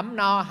gái ấm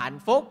no hạnh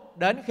phúc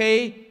đến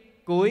khi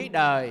cuối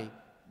đời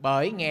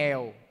bởi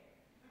nghèo.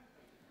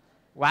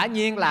 Quả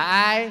nhiên là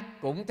ai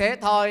cũng thế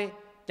thôi,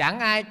 chẳng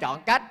ai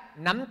chọn cách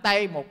nắm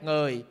tay một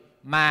người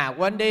mà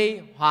quên đi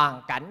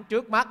hoàn cảnh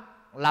trước mắt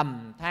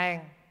lầm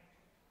than.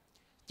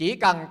 Chỉ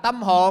cần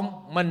tâm hồn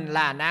mình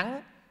là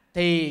nắng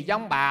thì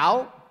giông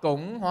bão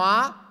cũng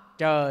hóa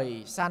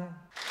trời xanh.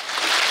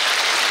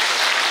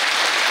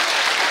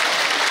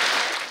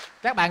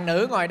 Các bạn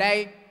nữ ngồi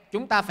đây,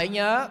 chúng ta phải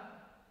nhớ,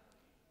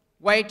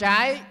 quay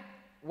trái,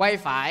 quay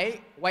phải,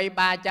 quay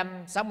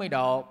 360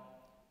 độ,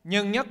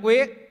 nhưng nhất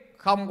quyết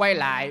không quay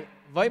lại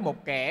với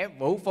một kẻ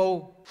vũ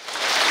phu.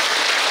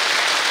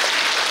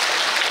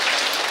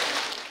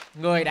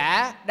 Người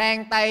đã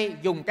đang tay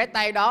dùng cái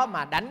tay đó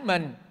mà đánh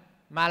mình,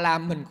 mà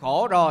làm mình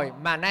khổ rồi,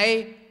 mà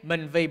nay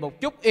mình vì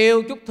một chút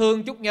yêu, chút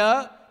thương, chút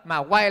nhớ mà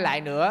quay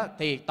lại nữa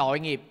thì tội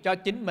nghiệp cho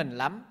chính mình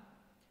lắm.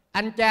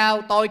 Anh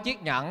trao tôi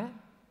chiếc nhẫn,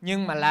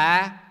 nhưng mà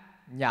là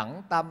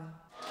nhẫn tâm.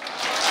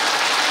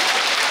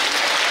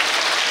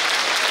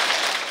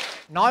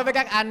 Nói với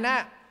các anh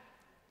á,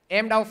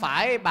 em đâu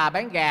phải bà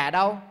bán gà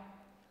đâu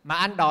mà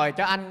anh đòi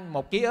cho anh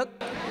 1 ký ức.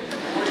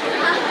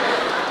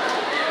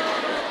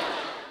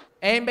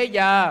 Em bây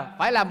giờ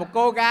phải là một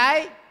cô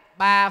gái,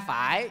 ba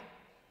phải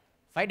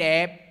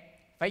đẹp,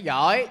 phải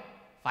giỏi,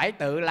 phải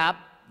tự lập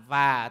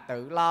và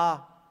tự lo.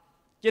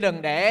 Chứ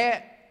đừng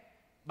để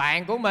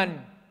bạn của mình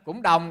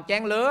cũng đồng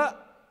trang lứa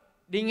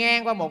đi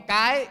ngang qua một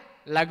cái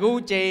là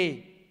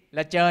Gucci,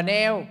 là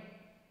Chanel,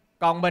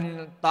 còn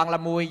mình toàn là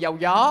mùi dầu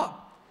gió,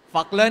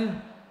 Phật Linh,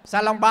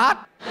 Salon Bath.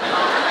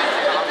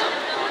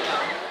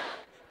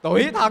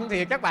 Tủi thân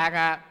thì các bạn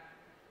à.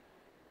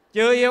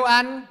 Chưa yêu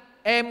anh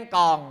em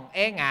còn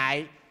e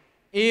ngại,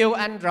 yêu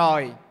anh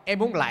rồi em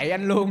muốn lạy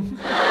anh luôn.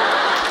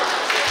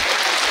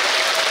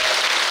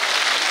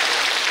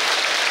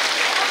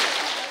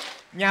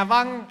 Nhà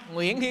văn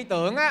Nguyễn Hy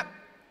Tưởng á,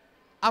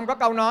 ông có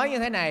câu nói như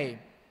thế này: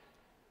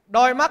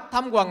 đôi mắt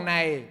thâm quầng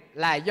này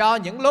là do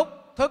những lúc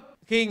thức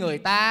khi người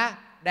ta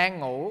đang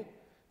ngủ,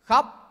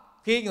 khóc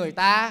khi người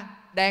ta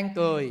đang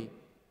cười,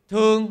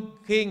 thương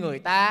khi người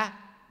ta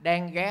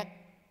đang ghét.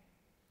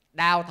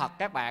 Đau thật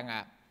các bạn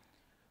ạ.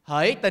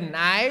 Hỡi tình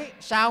ái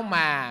sao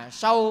mà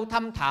sâu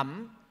thâm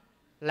thẳm,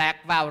 lạc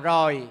vào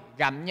rồi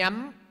gặm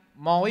nhấm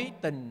mối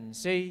tình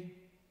si.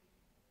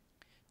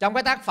 Trong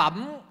cái tác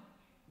phẩm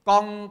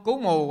Con Cú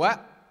Mù á,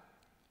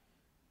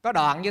 có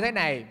đoạn như thế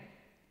này: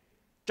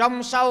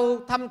 trong sâu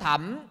thâm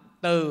thẳm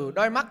từ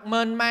đôi mắt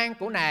mênh mang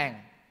của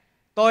nàng,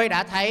 tôi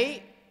đã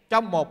thấy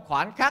trong một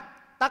khoảnh khắc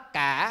tất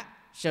cả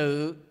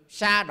sự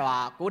sa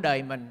đọa của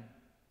đời mình.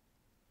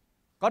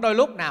 Có đôi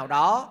lúc nào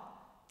đó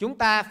chúng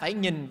ta phải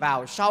nhìn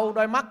vào sâu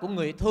đôi mắt của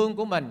người thương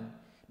của mình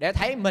để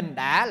thấy mình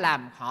đã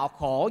làm họ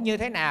khổ như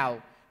thế nào.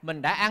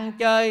 Mình đã ăn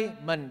chơi,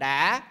 mình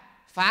đã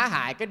phá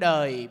hại cái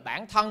đời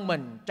bản thân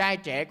mình, trai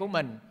trẻ của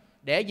mình.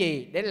 Để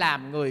gì? Để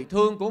làm người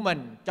thương của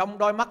mình trong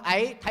đôi mắt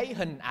ấy thấy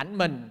hình ảnh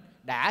mình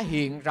đã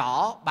hiện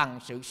rõ bằng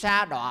sự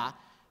sa đọa,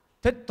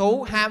 thích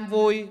thú ham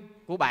vui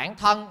của bản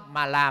thân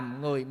mà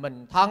làm người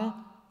mình thân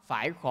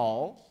phải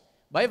khổ.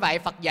 Bởi vậy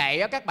Phật dạy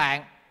đó các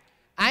bạn,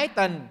 ái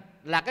tình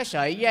là cái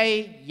sợi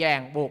dây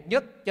ràng buộc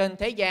nhất trên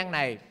thế gian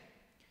này.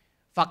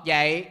 Phật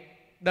dạy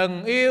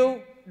đừng yêu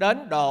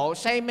đến độ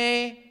say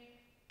mê,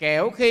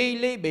 kẻo khi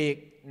ly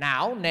biệt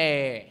não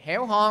nề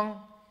héo hon.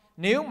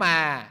 Nếu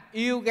mà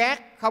yêu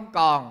ghét không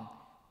còn,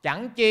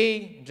 chẳng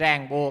chi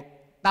ràng buộc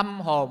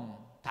tâm hồn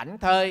thảnh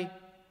thơi.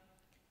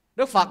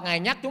 Đức Phật Ngài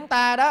nhắc chúng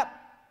ta đó,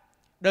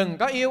 đừng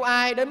có yêu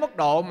ai đến mức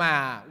độ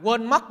mà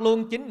quên mất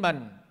luôn chính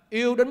mình,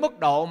 yêu đến mức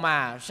độ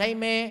mà say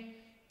mê,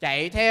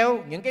 chạy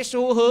theo những cái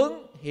xu hướng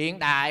hiện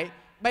đại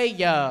bây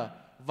giờ,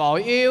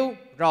 vội yêu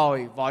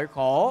rồi vội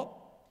khổ.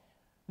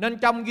 Nên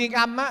trong duyên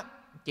âm á,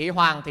 chị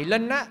Hoàng Thị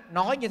Linh á,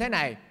 nói như thế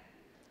này: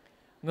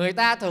 người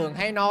ta thường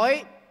hay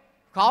nói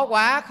khó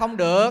quá không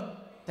được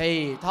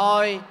thì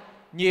thôi,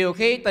 nhiều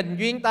khi tình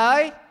duyên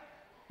tới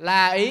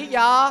là ý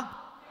do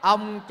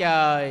ông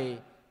trời,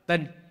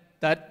 tình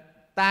tịch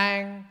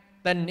tan,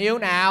 tình yêu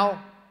nào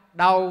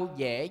đâu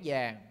dễ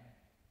dàng.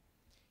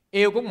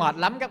 Yêu cũng mệt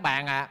lắm các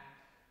bạn ạ.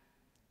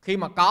 Khi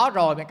mà có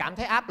rồi mình cảm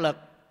thấy áp lực,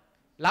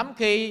 Lắm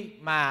khi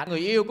mà người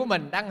yêu của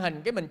mình đăng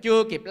hình cái mình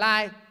chưa kịp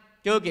like,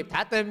 chưa kịp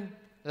thả tim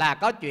là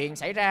có chuyện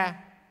xảy ra.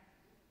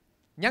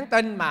 Nhắn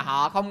tin mà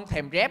họ không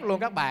thèm rep luôn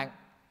các bạn.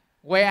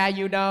 Where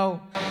are you now?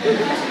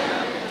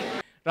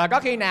 Rồi có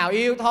khi nào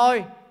yêu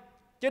thôi,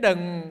 chứ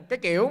đừng cái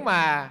kiểu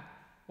mà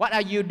what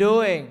are you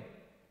doing?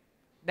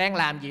 Đang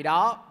làm gì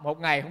đó, một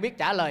ngày không biết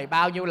trả lời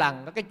bao nhiêu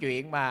lần có cái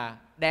chuyện mà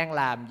đang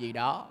làm gì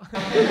đó.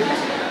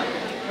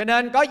 Cho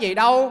nên có gì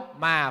đâu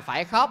mà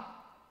phải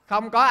khóc,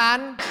 không có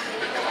anh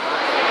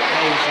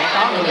thì sẽ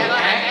có người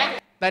khác.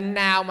 Tình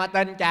nào mà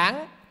tình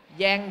chẳng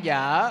dang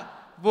dở,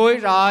 vui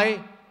rồi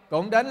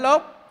cũng đến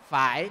lúc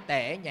phải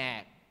tẻ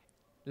nhạt.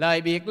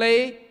 Lời biệt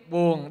ly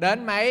buồn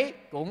đến mấy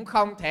cũng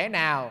không thể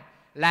nào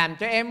làm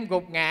cho em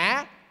gục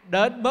ngã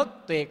đến mức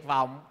tuyệt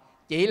vọng.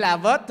 Chỉ là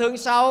vết thương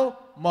sâu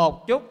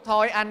một chút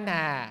thôi anh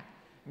à.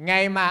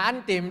 Ngày mà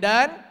anh tìm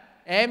đến,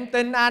 em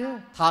tin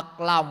anh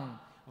thật lòng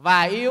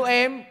và yêu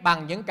em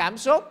bằng những cảm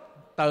xúc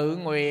tự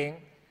nguyện.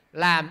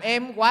 Làm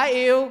em quá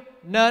yêu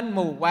nên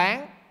mù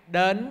quáng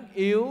đến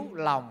yếu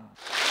lòng.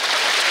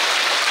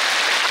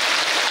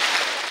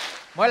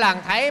 Mỗi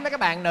lần thấy mấy các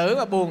bạn nữ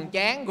mà buồn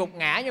chán gục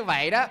ngã như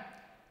vậy đó,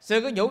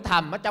 sư cứ nhủ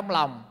thầm ở trong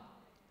lòng: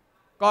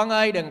 con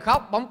ơi đừng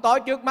khóc, bóng tối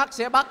trước mắt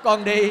sẽ bắt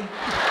con đi.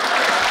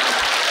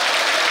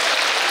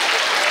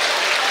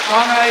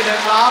 Con ơi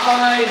đừng lo, con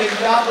ơi đừng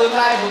cho tương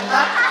lai vụn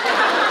tắt.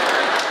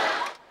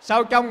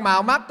 Sâu trong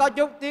màu mắt có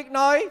chút tiếc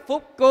nói,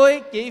 phút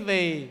cuối chỉ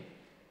vì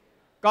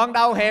con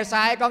đâu hề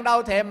sai, con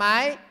đâu thể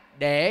mái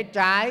để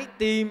trái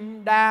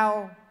tim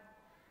đau.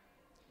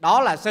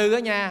 Đó là sư đó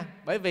nha,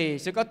 bởi vì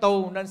sư có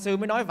tu nên sư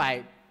mới nói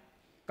vậy.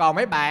 Còn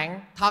mấy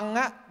bạn thân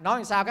á, nói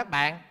làm sao các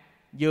bạn?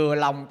 Vừa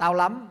lòng tao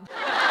lắm.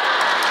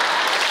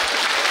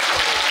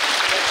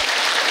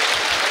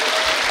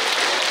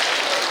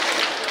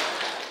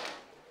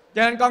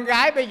 Cho nên con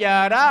gái bây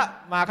giờ đó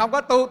mà không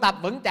có tu tập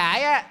vững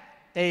chãi á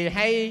thì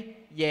hay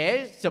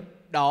dễ sụp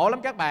đổ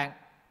lắm các bạn.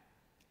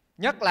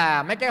 Nhất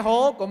là mấy cái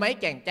hố của mấy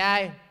chàng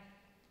trai.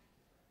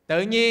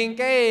 Tự nhiên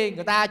cái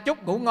người ta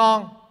chúc ngủ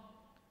ngon,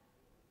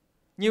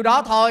 nhiêu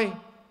đó thôi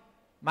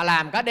mà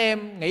làm cả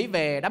đêm nghĩ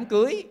về đám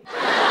cưới.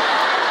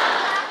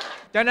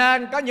 Cho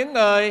nên có những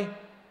người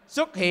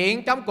xuất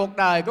hiện trong cuộc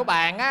đời của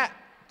bạn á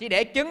chỉ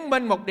để chứng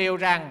minh một điều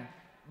rằng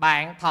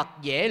bạn thật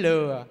dễ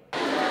lừa.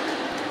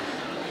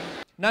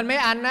 Nên mấy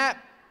anh á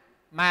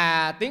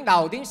mà tiếng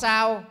đầu tiếng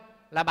sau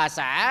là bà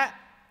xã,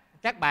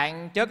 các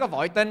bạn chớ có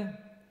vội tin.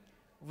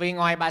 Vì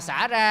ngoài bà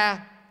xã ra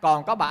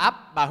còn có bà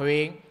ấp, bà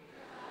huyện,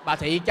 bà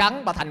thị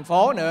trấn, bà thành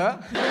phố nữa.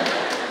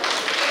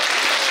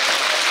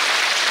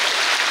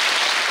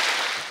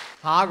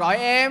 Họ gọi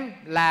em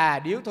là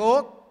điếu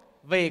thuốc,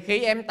 vì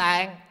khi em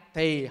tàn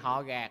thì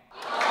họ gạt.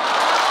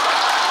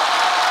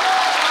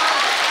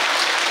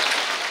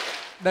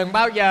 Đừng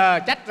bao giờ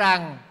trách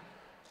rằng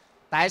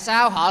tại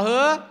sao họ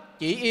hứa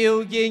chỉ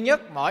yêu duy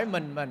nhất mỗi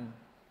mình,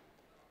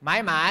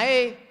 mãi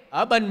mãi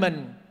ở bên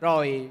mình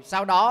rồi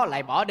sau đó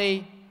lại bỏ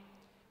đi.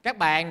 Các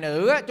bạn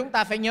nữ chúng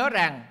ta phải nhớ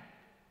rằng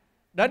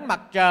đến mặt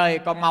trời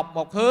còn mọc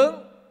một hướng,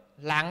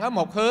 lặn ở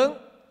một hướng,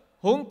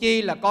 huống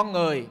chi là con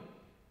người,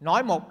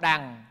 nói một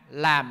đằng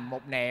làm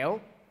một nẻo.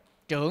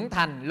 Trưởng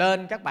thành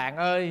lên các bạn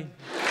ơi.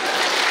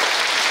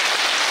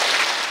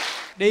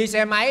 Đi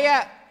xe máy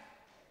á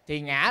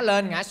thì ngã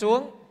lên ngã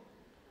xuống,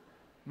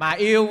 mà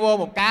yêu vô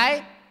một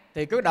cái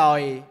thì cứ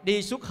đòi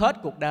đi suốt hết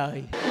cuộc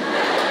đời.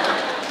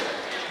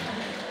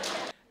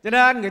 Cho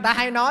nên người ta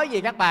hay nói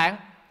gì các bạn?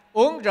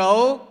 Uống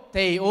rượu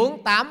thì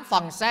uống 8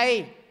 phần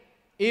say,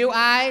 yêu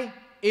ai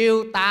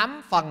yêu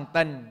 8 phần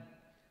tình.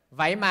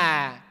 Vậy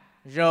mà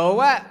rượu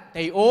á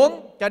thì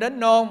uống cho đến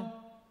nôn,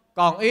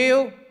 còn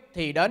yêu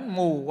thì đến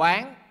mù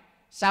quáng.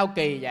 Sao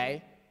kỳ vậy?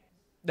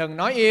 Đừng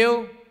nói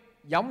yêu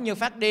giống như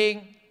phát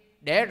điên,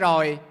 để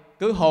rồi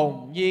cứ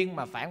hồn nhiên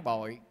mà phản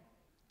bội.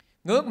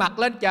 Ngước mặt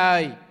lên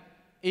trời,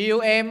 yêu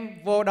em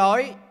vô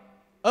đối,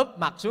 úp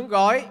mặt xuống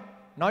gối,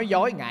 nói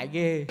dối ngại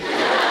ghê.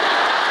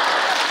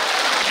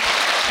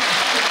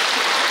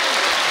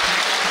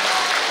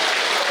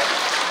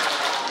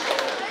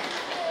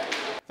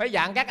 Phải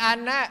dặn các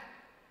anh á,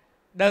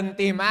 đừng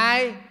tìm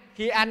ai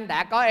khi anh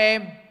đã có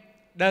em,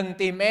 đừng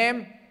tìm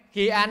em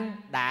khi anh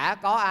đã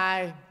có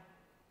ai.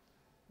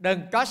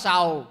 Đừng có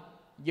sầu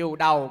dù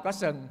đầu có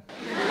sừng.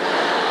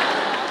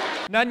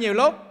 Nên nhiều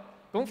lúc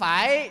cũng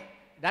phải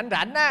rảnh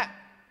rảnh á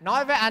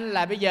nói với anh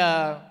là bây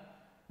giờ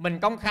mình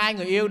công khai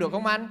người yêu được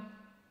không anh?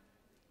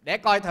 Để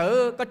coi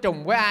thử có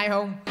trùng với ai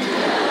không.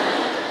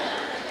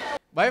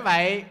 Bởi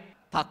vậy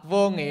thật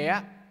vô nghĩa.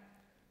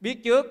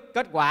 Biết trước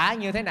kết quả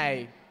như thế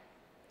này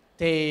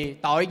thì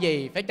tội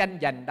gì phải tranh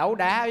giành đấu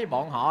đá với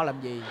bọn họ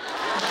làm gì.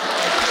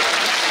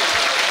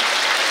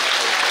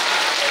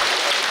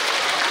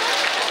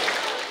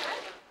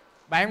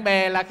 Bạn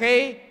bè là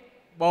khi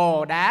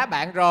bồ đá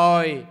bạn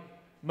rồi,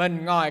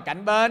 mình ngồi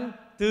cạnh bên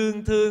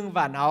thương thương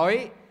và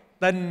nói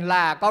tình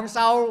là con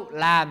sâu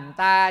làm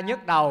ta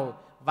nhức đầu,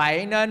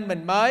 vậy nên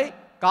mình mới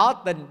có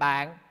tình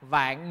bạn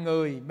vạn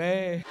người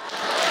mê.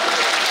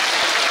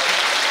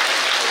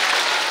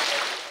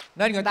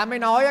 Nên người ta mới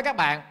nói á các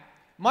bạn,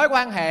 mối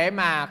quan hệ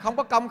mà không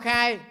có công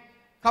khai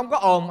không có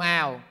ồn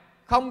ào,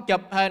 không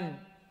chụp hình,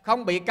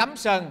 không bị cắm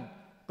sừng,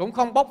 cũng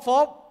không bóc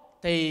phốt,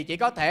 thì chỉ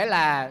có thể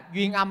là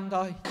duyên âm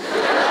thôi.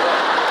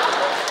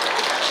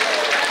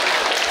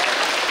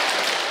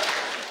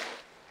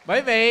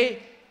 Bởi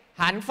vì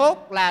hạnh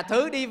phúc là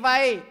thứ đi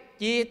vay,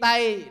 chia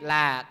tay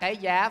là cái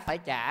giá phải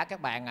trả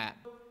các bạn ạ.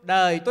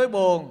 Đời tôi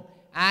buồn,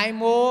 ai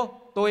mua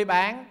tôi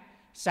bán.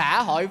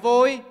 Xã hội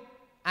vui,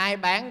 ai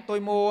bán tôi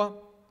mua.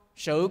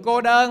 Sự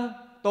cô đơn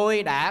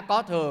tôi đã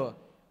có thừa.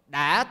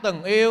 Đã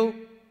từng yêu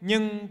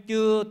nhưng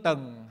chưa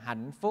từng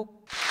hạnh phúc.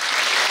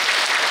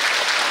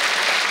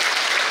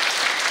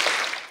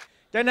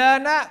 Cho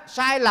nên á,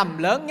 sai lầm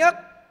lớn nhất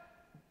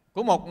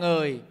của một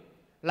người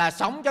là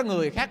sống cho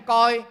người khác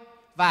coi,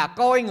 và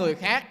coi người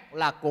khác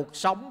là cuộc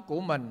sống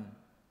của mình.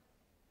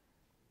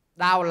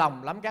 Đau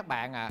lòng lắm các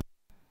bạn ạ.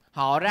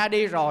 Họ ra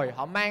đi rồi,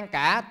 họ mang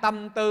cả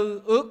tâm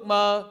tư, ước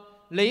mơ,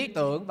 lý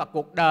tưởng và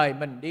cuộc đời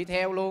mình đi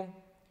theo luôn.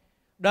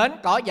 Đến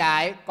cỏ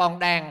dại còn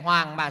đàng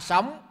hoàng mà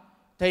sống,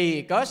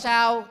 thì cớ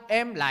sao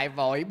em lại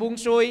vội buông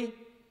xuôi.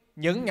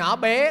 Những nhỏ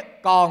bé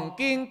còn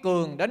kiên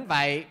cường đến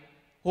vậy,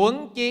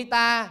 huống chi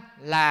ta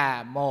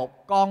là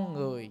một con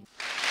người.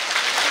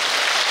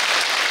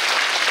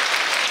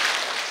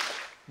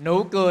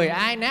 Nụ cười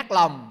ai nát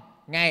lòng,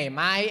 ngày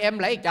mai em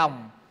lấy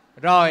chồng.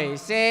 Rồi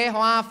xe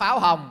hoa pháo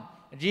hồng,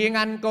 riêng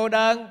anh cô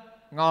đơn,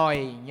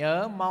 ngồi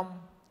nhớ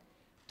mong.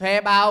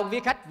 Thuê bao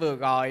viết khách vừa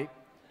gọi,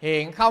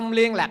 hiện không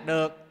liên lạc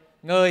được.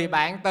 Người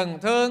bạn từng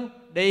thương,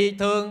 đi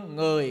thương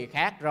người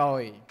khác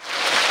rồi.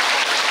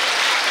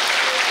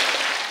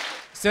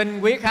 Xin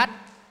quý khách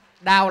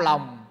đau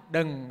lòng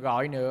đừng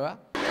gọi nữa.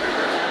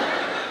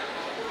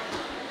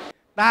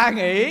 Ta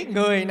nghĩ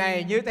người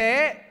này như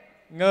thế,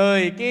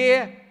 người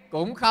kia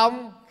cũng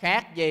không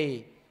khác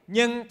gì.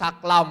 Nhưng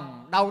thật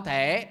lòng đâu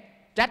thể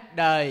trách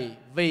đời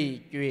vì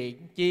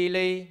chuyện chi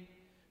ly.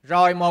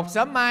 Rồi một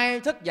sớm mai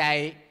thức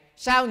dậy,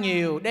 sao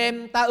nhiều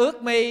đêm ta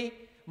ước mi.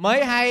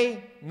 Mới hay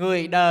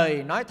người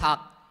đời nói thật,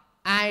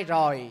 ai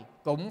rồi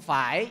cũng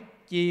phải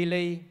chia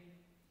ly.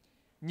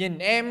 Nhìn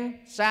em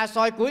xa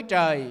xôi cuối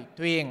trời,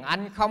 thuyền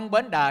anh không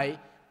bến đợi.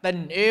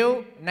 Tình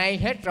yêu nay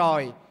hết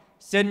rồi,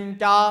 xin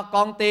cho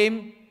con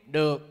tim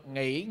được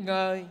nghỉ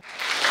ngơi.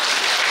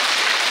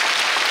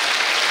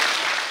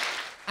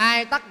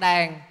 Ai tắt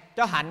đàn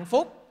cho hạnh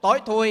phúc tối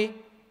thui,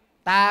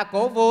 ta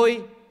cố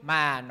vui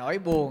mà nỗi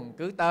buồn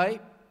cứ tới.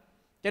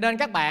 Cho nên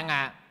các bạn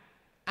ạ,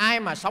 ai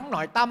mà sống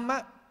nội tâm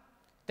á,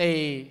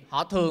 thì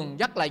họ thường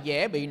rất là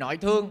dễ bị nội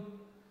thương.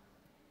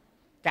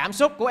 Cảm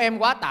xúc của em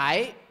quá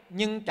tải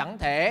nhưng chẳng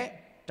thể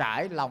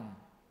trải lòng.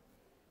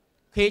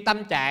 Khi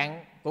tâm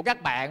trạng của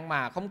các bạn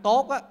mà không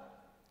tốt á,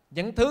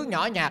 những thứ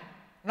nhỏ nhặt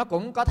nó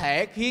cũng có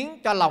thể khiến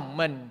cho lòng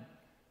mình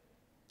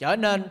trở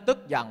nên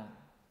tức giận.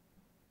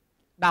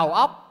 Đầu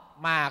óc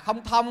mà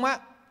không thông á,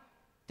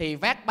 thì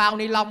vác bao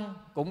ni lông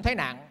cũng thấy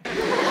nặng.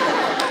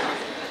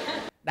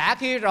 Đã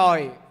khi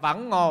rồi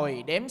vẫn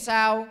ngồi đếm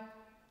sao,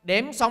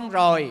 đếm xong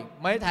rồi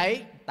mới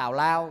thấy tào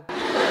lao.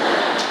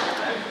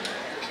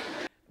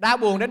 Đau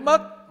buồn đến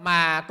mức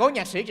mà cố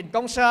nhạc sĩ Trịnh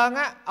Công Sơn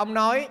á, ông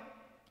nói: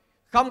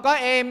 không có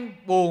em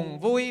buồn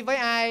vui với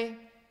ai,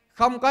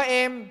 không có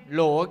em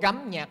lụa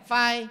gấm nhạc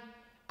phai.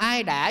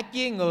 Ai đã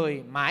chia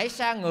người mãi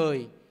xa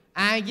người,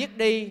 ai giết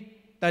đi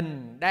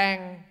tình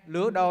đang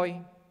lứa đôi.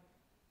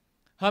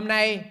 Hôm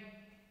nay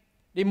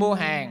đi mua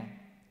hàng,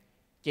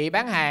 chị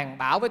bán hàng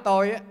bảo với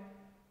tôi á,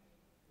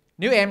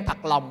 nếu em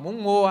thật lòng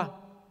muốn mua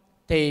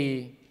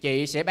thì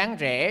chị sẽ bán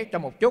rẻ cho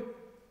một chút.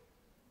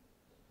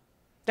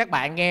 Các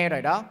bạn nghe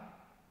rồi đó,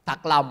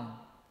 thật lòng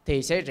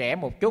thì sẽ rẻ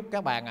một chút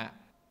các bạn ạ.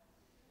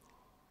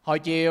 Hồi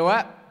chiều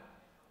á,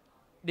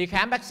 đi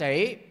khám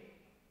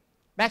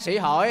bác sĩ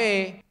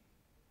hỏi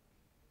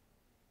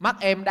mắt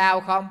em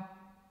đau không?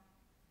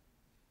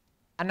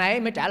 Anh ấy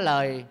mới trả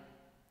lời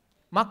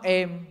mắt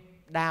em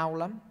đau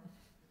lắm.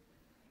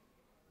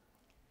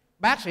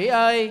 Bác sĩ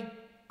ơi,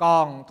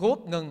 còn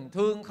thuốc ngừng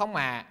thương không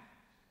ạ?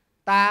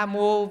 Ta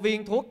mua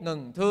viên thuốc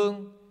ngừng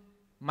thương,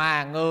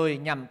 mà người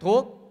nhầm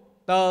thuốc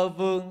tơ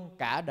vương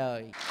cả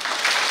đời.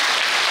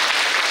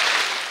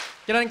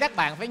 Cho nên các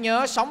bạn phải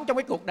nhớ, sống trong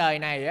cái cuộc đời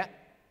này á,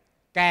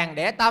 càng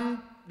để tâm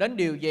đến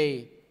điều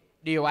gì,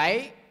 điều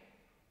ấy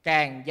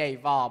càng dày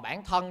vò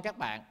bản thân các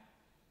bạn.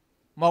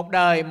 Một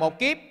đời một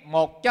kiếp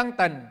một chân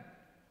tình,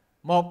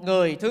 một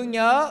người thương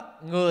nhớ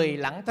người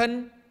lặng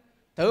thinh.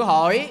 Thử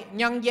hỏi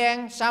nhân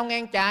gian sao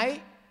ngang trái,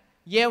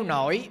 gieo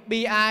nổi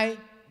bi ai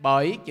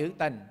bởi chữ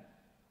tình.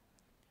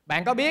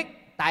 Bạn có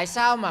biết tại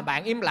sao mà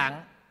bạn im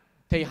lặng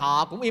thì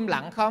họ cũng im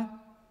lặng không?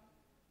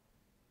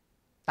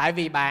 Tại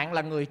vì bạn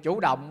là người chủ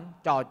động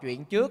trò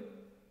chuyện trước,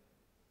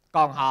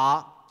 còn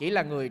họ chỉ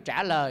là người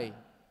trả lời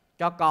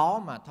cho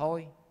có mà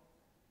thôi.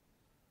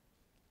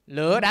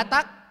 Lửa đã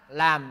tắt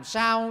làm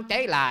sao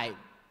cháy lại,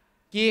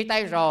 chia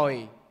tay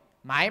rồi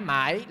mãi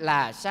mãi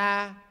là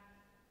xa.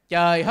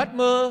 Trời hết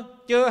mưa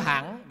chưa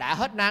hẳn đã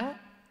hết nắng,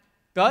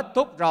 kết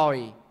thúc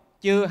rồi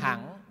chưa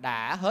hẳn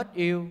đã hết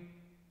yêu.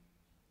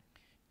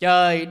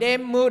 Trời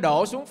đem mưa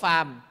đổ xuống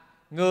phàm,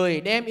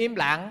 người đem im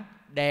lặng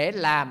để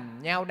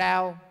làm nhau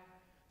đau.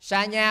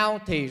 Xa nhau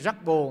thì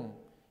rất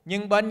buồn,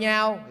 nhưng bên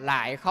nhau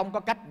lại không có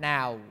cách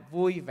nào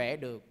vui vẻ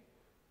được.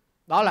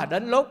 Đó là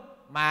đến lúc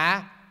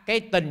mà cái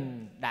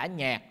tình đã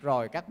nhạt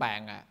rồi các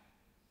bạn ạ.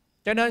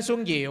 Cho nên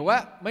Xuân Diệu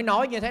mới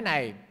nói như thế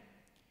này: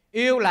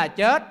 yêu là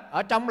chết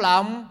ở trong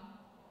lòng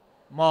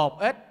một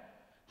ít,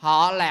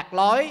 họ lạc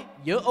lối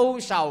giữa u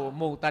sầu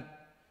mù tịch.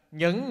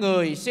 Những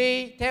người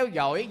si theo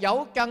dõi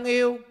dấu chân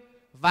yêu,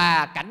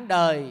 và cảnh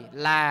đời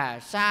là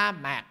sa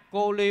mạc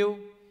cô liêu,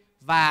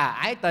 và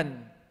ái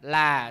tình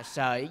là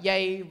sợi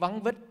dây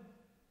vấn vít.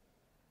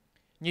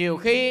 Nhiều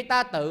khi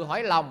ta tự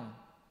hỏi lòng,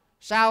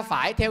 sao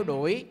phải theo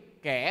đuổi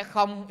kẻ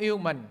không yêu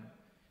mình?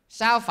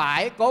 Sao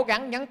phải cố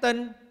gắng nhắn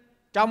tin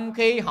trong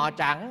khi họ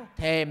chẳng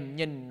thèm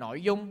nhìn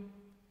nội dung?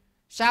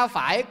 Sao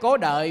phải cố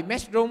đợi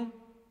message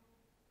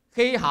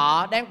khi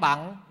họ đang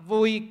bận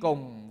vui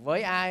cùng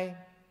với ai?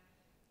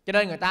 Cho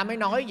nên người ta mới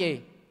nói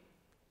gì?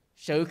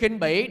 Sự khinh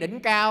bỉ đỉnh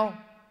cao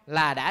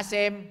là đã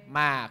xem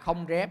mà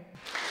không rep.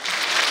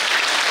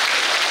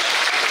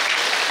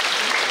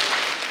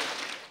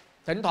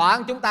 Thỉnh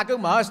thoảng chúng ta cứ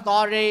mở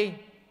story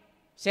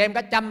xem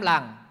cả 100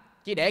 lần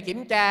chỉ để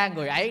kiểm tra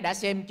người ấy đã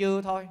xem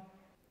chưa thôi.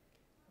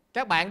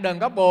 Các bạn đừng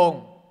có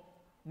buồn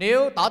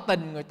nếu tỏ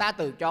tình người ta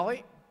từ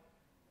chối,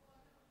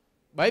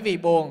 bởi vì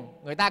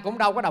buồn người ta cũng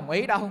đâu có đồng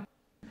ý đâu.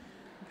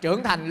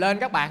 Trưởng thành lên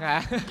các bạn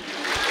ạ.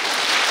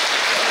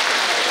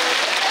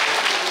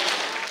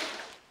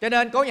 Cho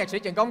nên cố nhạc sĩ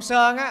Trần Công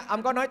Sơn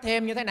ông có nói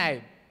thêm như thế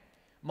này: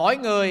 mỗi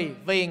người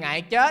vì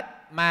ngại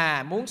chết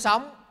mà muốn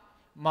sống,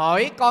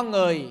 mỗi con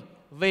người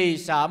vì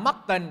sợ mất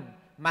tình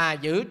mà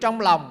giữ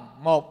trong lòng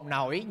một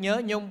nỗi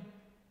nhớ nhung.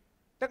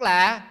 Tức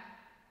là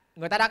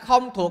người ta đã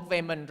không thuộc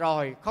về mình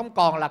rồi, không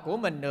còn là của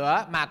mình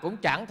nữa, mà cũng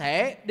chẳng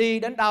thể đi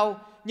đến đâu.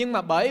 Nhưng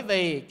mà bởi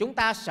vì chúng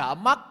ta sợ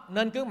mất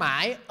nên cứ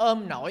mãi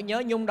ôm nỗi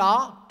nhớ nhung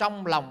đó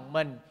trong lòng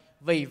mình,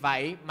 vì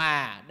vậy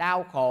mà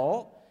đau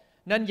khổ.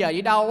 Nên giờ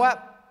đi đâu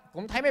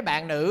cũng thấy mấy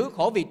bạn nữ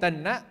khổ vì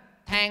tình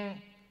than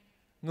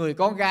người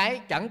con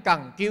gái chẳng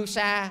cần kiêu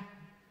sa,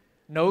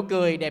 nụ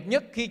cười đẹp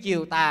nhất khi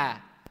chiều tà,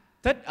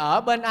 thích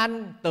ở bên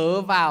anh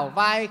tựa vào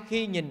vai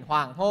khi nhìn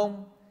hoàng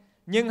hôn.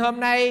 Nhưng hôm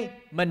nay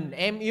mình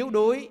em yếu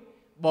đuối,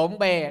 bộn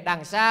bề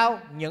đằng sau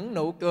những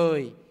nụ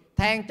cười,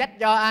 than trách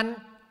do anh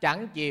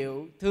chẳng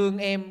chịu thương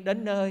em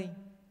đến nơi.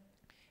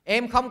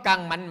 Em không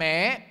cần mạnh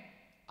mẽ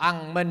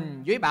ằn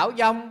mình dưới bão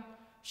giông,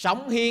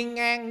 sống hiên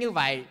ngang như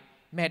vậy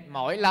mệt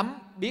mỏi lắm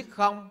biết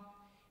không.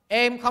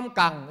 Em không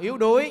cần yếu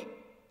đuối,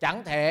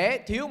 chẳng thể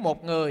thiếu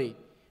một người,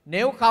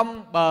 nếu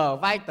không bờ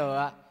vai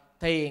tựa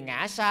thì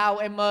ngã sao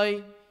em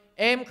ơi.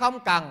 Em không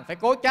cần phải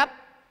cố chấp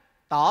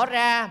tỏ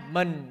ra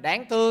mình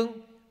đáng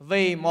thương,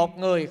 vì một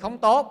người không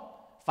tốt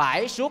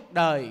phải suốt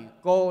đời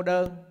cô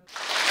đơn.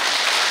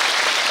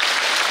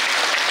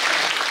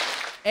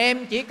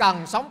 Em chỉ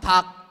cần sống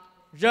thật,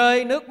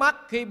 rơi nước mắt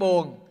khi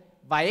buồn,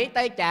 vẫy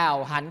tay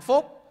chào hạnh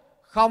phúc,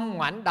 không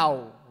ngoảnh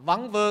đầu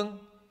vấn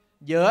vương.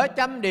 Giữa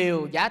trăm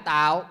điều giả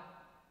tạo,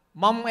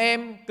 mong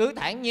em cứ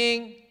thản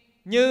nhiên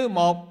như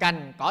một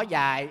cành cỏ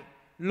dại,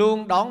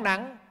 luôn đón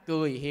nắng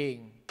cười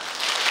hiền.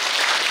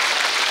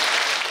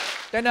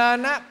 Cho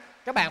nên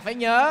các bạn phải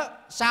nhớ,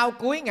 sau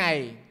cuối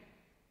ngày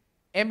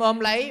em ôm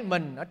lấy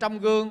mình ở trong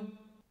gương,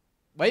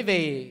 bởi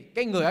vì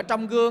cái người ở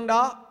trong gương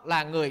đó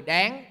là người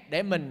đáng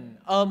để mình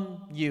ôm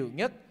nhiều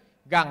nhất,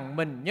 gần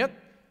mình nhất,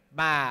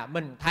 mà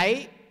mình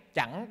thấy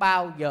chẳng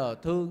bao giờ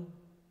thương.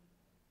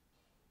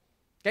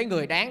 Cái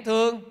người đáng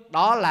thương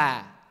đó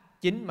là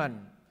chính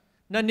mình.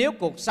 Nên nếu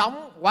cuộc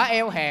sống quá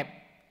eo hẹp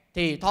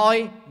thì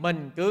thôi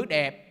mình cứ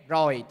đẹp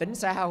rồi tính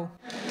sao.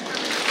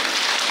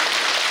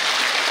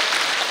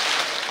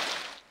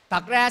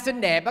 Thật ra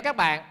xinh đẹp đó các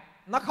bạn,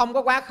 nó không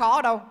có quá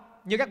khó đâu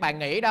như các bạn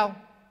nghĩ đâu.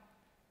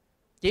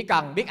 Chỉ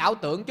cần biết ảo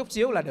tưởng chút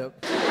xíu là được.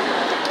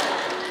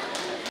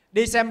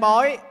 Đi xem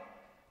bói,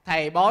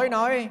 thầy bói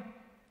nói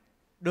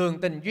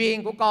đường tình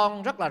duyên của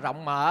con rất là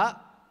rộng mở,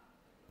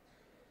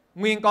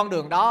 nguyên con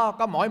đường đó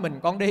có mỗi mình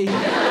con đi.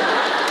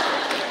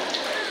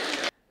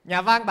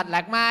 Nhà văn Bạch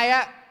Lạc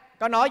Mai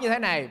có nói như thế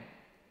này: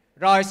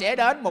 rồi sẽ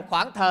đến một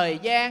khoảng thời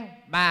gian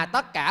mà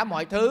tất cả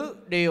mọi thứ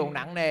đều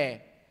nặng nề,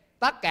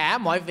 tất cả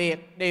mọi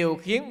việc đều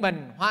khiến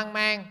mình hoang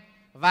mang,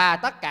 và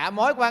tất cả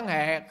mối quan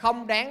hệ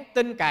không đáng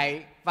tin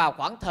cậy. Vào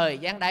khoảng thời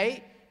gian đấy,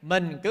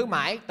 mình cứ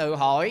mãi tự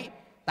hỏi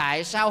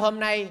tại sao hôm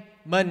nay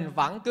mình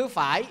vẫn cứ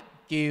phải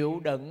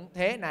chịu đựng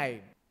thế này.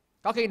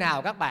 Có khi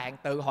nào các bạn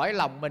tự hỏi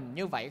lòng mình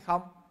như vậy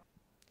không?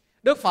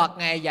 Đức Phật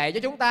Ngài dạy cho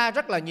chúng ta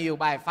rất là nhiều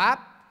bài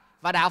pháp,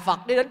 và Đạo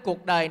Phật đi đến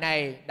cuộc đời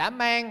này đã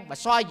mang và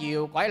xoa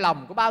dịu cõi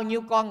lòng của bao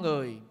nhiêu con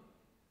người.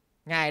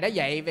 Ngài đã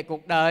dạy về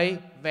cuộc đời,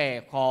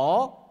 về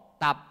khổ,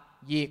 tập,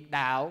 diệt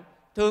đạo,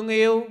 thương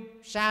yêu,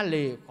 xa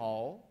lìa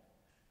khổ,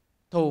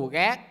 thù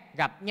ghét,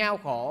 gặp nhau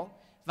khổ.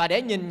 Và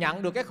để nhìn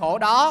nhận được cái khổ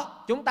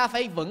đó, chúng ta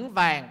phải vững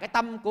vàng cái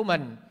tâm của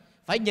mình,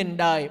 phải nhìn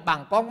đời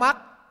bằng con mắt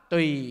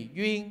tùy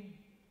duyên.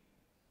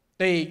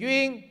 Tùy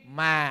duyên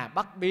mà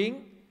bất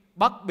biến,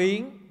 bất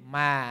biến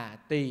mà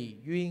tùy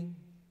duyên.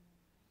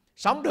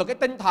 Sống được cái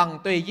tinh thần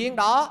tùy duyên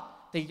đó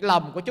thì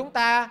lòng của chúng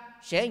ta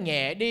sẽ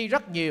nhẹ đi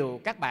rất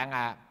nhiều các bạn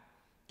ạ.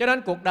 Cho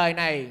nên cuộc đời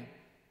này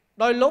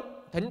đôi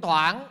lúc thỉnh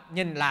thoảng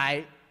nhìn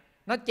lại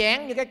nó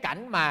chán như cái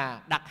cảnh mà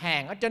đặt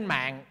hàng ở trên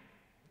mạng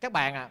các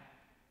bạn ạ.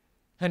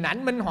 Hình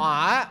ảnh minh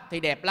họa thì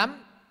đẹp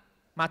lắm,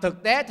 mà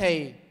thực tế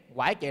thì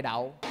quải chệ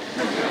đậu.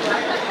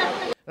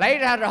 Lấy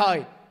ra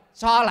rồi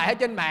so lại ở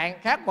trên mạng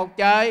khác một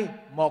trời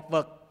một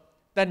vực.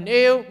 Tình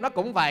yêu nó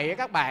cũng vậy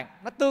các bạn,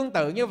 nó tương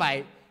tự như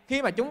vậy.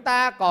 Khi mà chúng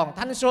ta còn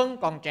thanh xuân,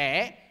 còn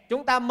trẻ,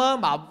 chúng ta mơ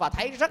mộng và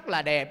thấy rất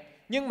là đẹp.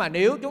 Nhưng mà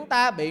nếu chúng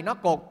ta bị nó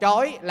cột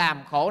trói,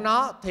 làm khổ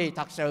nó, thì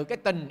thật sự cái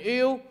tình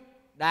yêu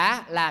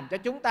đã làm cho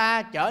chúng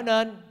ta trở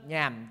nên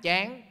nhàm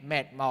chán,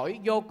 mệt mỏi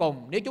vô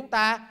cùng. Nếu chúng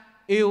ta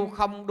yêu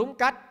không đúng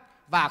cách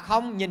và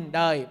không nhìn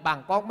đời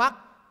bằng con mắt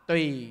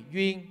tùy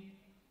duyên.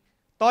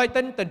 Tôi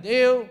tin tình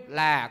yêu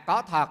là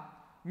có thật,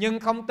 nhưng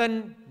không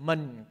tin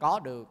mình có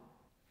được.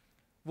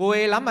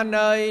 Vui lắm anh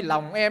ơi,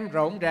 lòng em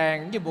rộn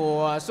ràng như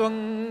mùa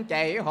xuân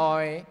chảy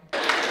hồi.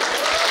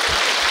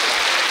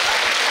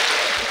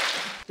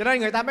 Cho nên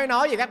người ta mới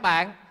nói gì các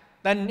bạn?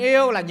 Tình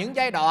yêu là những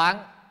giai đoạn,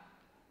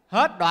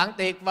 hết đoạn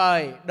tuyệt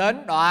vời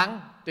đến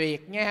đoạn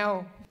tuyệt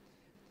nhau.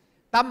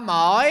 Tâm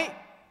mỏi,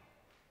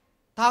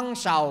 thân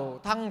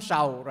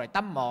sầu rồi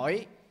tâm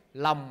mỏi,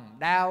 lòng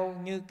đau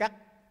như cắt.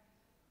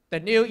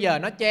 Tình yêu giờ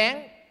nó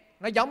chán,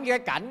 nó giống như cái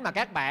cảnh mà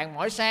các bạn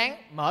mỗi sáng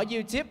mở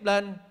YouTube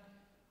lên,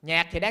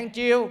 nhạc thì đang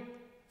chill,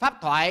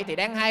 Pháp Thoại thì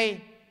đang hay,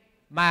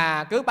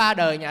 mà cứ ba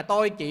đời nhà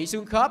tôi chị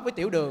xương khớp với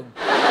tiểu đường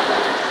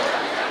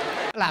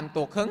làm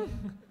tuột hứng.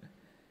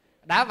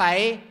 Đã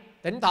vậy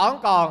thỉnh thoảng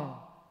còn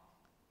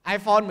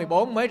iPhone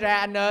 14 mới ra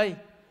anh ơi,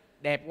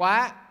 đẹp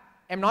quá.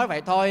 Em nói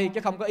vậy thôi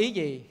chứ không có ý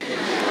gì.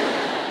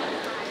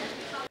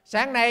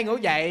 Sáng nay ngủ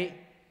dậy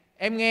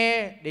em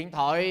nghe điện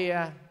thoại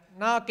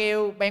nó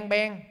kêu beng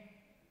beng,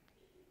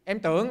 em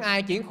tưởng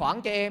ai chuyển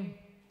khoản cho em.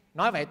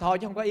 Nói vậy thôi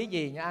chứ không có ý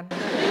gì nha anh.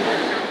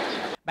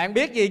 Bạn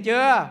biết gì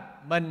chưa?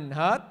 Mình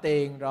hết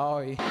tiền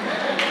rồi.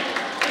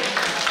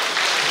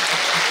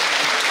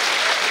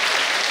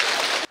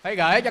 Phải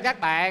gửi cho các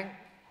bạn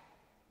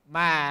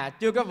mà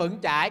chưa có vững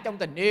chãi trong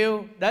tình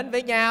yêu đến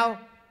với nhau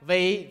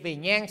vì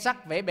nhan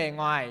sắc vẻ bề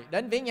ngoài,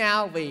 đến với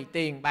nhau vì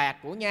tiền bạc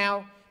của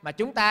nhau, mà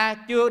chúng ta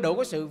chưa đủ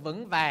có sự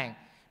vững vàng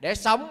để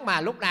sống,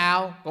 mà lúc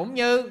nào cũng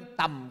như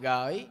tầm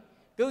gửi,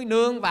 cứ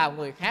nương vào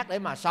người khác để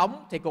mà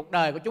sống, thì cuộc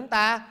đời của chúng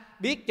ta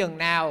biết chừng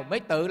nào mới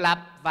tự lập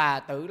và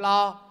tự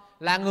lo.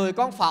 Là người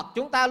con Phật,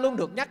 chúng ta luôn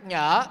được nhắc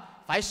nhở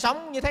phải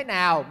sống như thế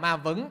nào mà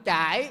vững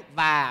chãi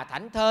và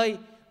thảnh thơi.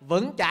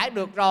 Vững chãi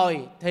được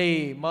rồi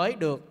thì mới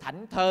được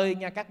thảnh thơi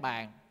nha các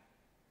bạn.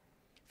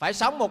 Phải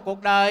sống một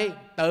cuộc đời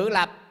tự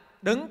lập,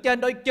 đứng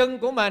trên đôi chân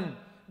của mình,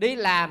 đi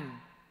làm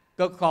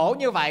cực khổ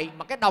như vậy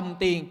mà cái đồng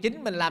tiền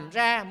chính mình làm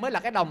ra mới là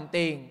cái đồng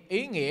tiền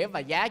ý nghĩa và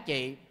giá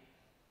trị.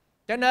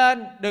 Cho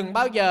nên đừng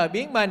bao giờ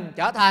biến mình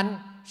trở thành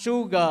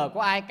sugar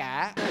của ai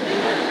cả.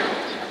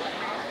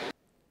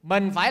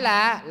 Mình phải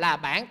là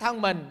bản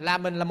thân mình,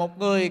 mình là một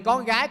người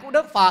con gái của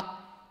Đức Phật,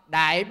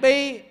 đại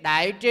bi,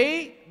 đại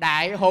trí,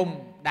 đại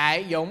hùng,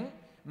 đại dũng,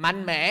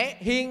 mạnh mẽ,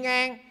 hiên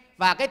ngang.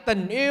 Và cái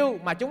tình yêu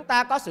mà chúng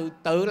ta có sự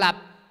tự lập,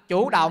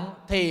 chủ động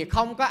thì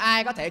không có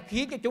ai có thể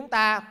khiến cho chúng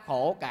ta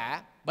khổ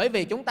cả. Bởi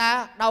vì chúng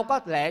ta đâu có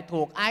lệ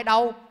thuộc ai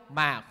đâu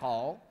mà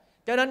khổ.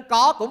 Cho nên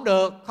có cũng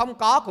được, không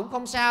có cũng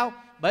không sao,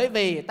 bởi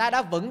vì ta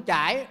đã vững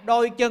chãi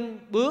đôi chân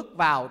bước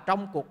vào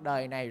trong cuộc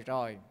đời này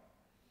rồi.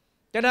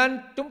 Cho nên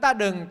chúng ta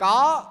đừng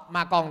có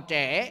mà còn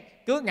trẻ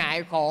cứ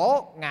ngại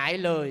khổ, ngại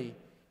lười.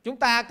 Chúng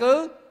ta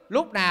cứ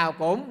lúc nào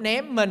cũng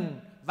ném mình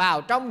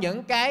vào trong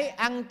những cái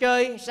ăn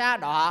chơi sa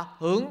đọa,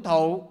 hưởng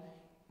thụ.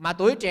 Mà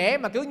tuổi trẻ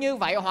mà cứ như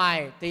vậy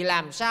hoài thì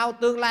làm sao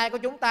tương lai của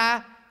chúng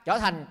ta trở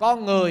thành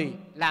con người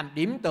làm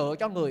điểm tựa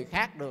cho người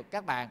khác được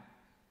các bạn.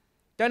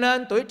 Cho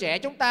nên tuổi trẻ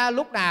chúng ta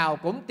lúc nào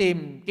cũng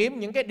tìm kiếm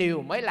những cái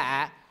điều mới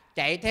lạ,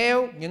 chạy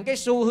theo những cái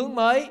xu hướng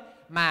mới,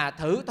 mà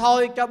thử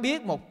thôi cho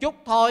biết một chút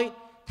thôi.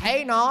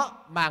 Thấy nó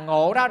mà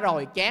ngộ ra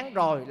rồi, chán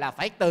rồi là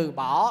phải từ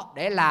bỏ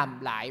để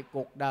làm lại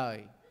cuộc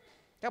đời.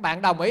 Các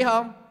bạn đồng ý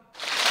không?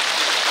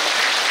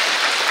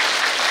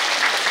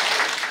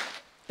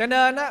 Cho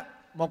nên á,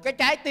 một cái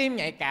trái tim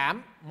nhạy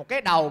cảm, một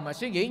cái đầu mà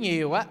suy nghĩ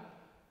nhiều á,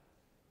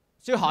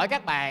 sư hỏi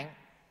các bạn,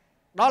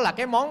 đó là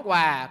cái món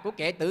quà của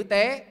kẻ tử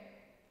tế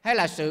hay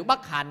là sự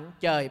bất hạnh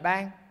trời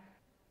ban?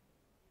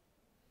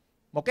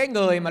 Một cái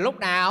người mà lúc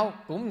nào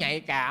cũng nhạy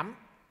cảm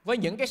với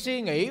những cái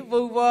suy nghĩ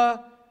vu vơ,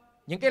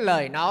 những cái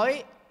lời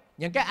nói,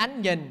 những cái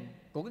ánh nhìn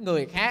của cái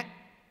người khác,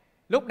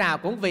 lúc nào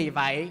cũng vì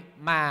vậy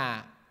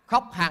mà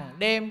khóc hằng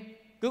đêm,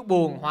 cứ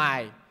buồn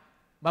hoài.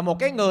 Mà một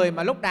cái người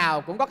mà lúc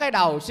nào cũng có cái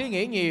đầu suy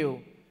nghĩ nhiều,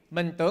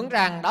 mình tưởng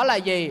rằng đó là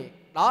gì?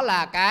 Đó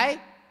là cái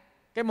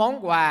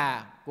món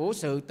quà của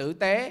sự tử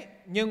tế.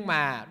 Nhưng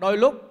mà đôi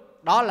lúc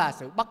đó là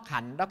sự bất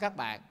hạnh đó các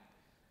bạn.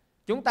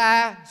 Chúng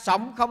ta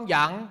sống không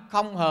giận,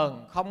 không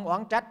hờn, không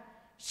oán trách,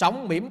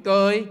 sống mỉm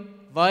cười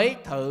với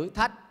thử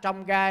thách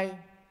trong gai,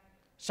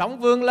 sống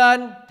vươn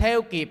lên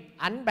theo kịp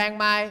ánh ban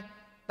mai.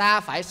 Ta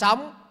phải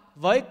sống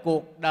với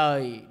cuộc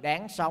đời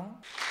đáng sống.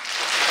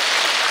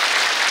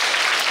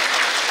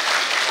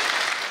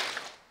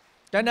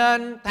 Cho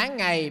nên tháng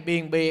ngày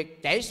biền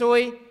biệt chảy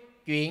xuôi,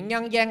 chuyện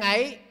nhân gian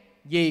ấy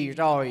gì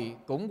rồi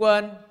cũng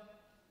quên.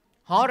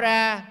 Hóa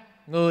ra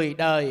người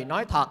đời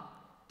nói thật,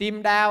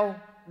 tim đau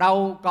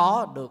đâu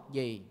có được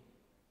gì.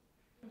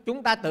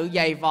 Chúng ta tự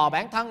giày vò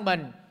bản thân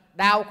mình,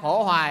 đau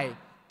khổ hoài,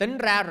 tính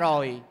ra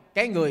rồi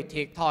cái người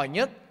thiệt thòi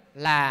nhất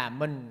là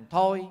mình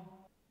thôi.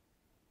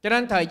 Cho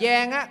nên thời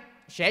gian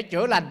sẽ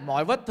chữa lành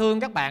mọi vết thương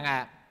các bạn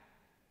ạ.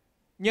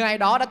 Như ai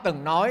đó đã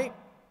từng nói,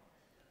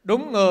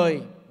 đúng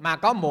người mà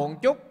có muộn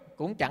chút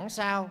cũng chẳng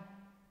sao.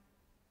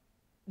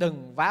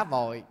 Đừng vá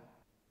vội.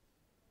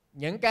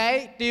 Những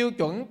cái tiêu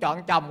chuẩn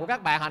chọn chồng của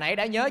các bạn hồi nãy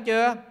đã nhớ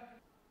chưa?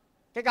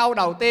 Cái câu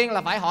đầu tiên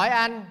là phải hỏi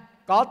anh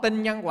có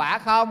tin nhân quả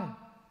không?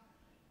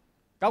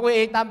 Có quy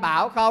y tam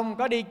bảo không?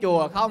 Có đi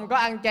chùa không? Có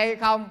ăn chay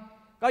không?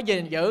 Có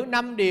gìn giữ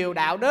 5 điều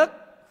đạo đức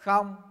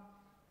không?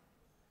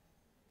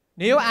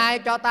 Nếu ai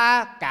cho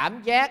ta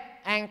cảm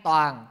giác an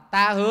toàn,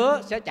 ta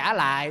hứa sẽ trả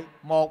lại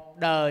một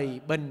đời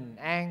bình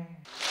an.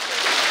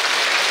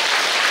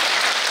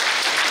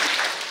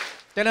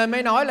 Cho nên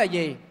mới nói là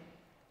gì?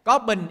 Có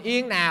bình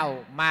yên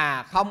nào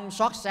mà không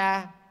xót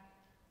xa.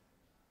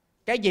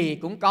 Cái gì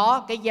cũng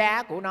có cái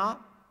giá của nó.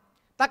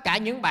 Tất cả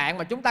những bạn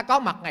mà chúng ta có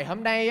mặt ngày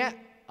hôm nay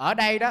ở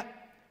đây đó,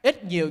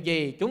 ít nhiều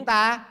gì chúng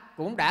ta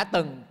cũng đã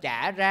từng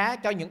trả giá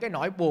cho những cái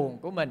nỗi buồn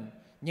của mình,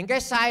 những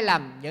cái sai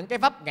lầm, những cái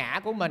vấp ngã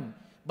của mình.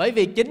 Bởi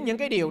vì chính những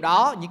cái điều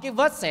đó, những cái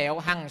vết sẹo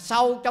hằn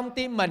sâu trong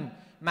tim mình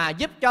mà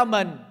giúp cho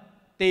mình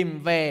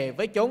tìm về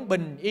với chốn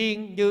bình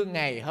yên như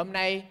ngày hôm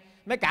nay,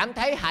 mới cảm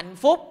thấy hạnh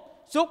phúc,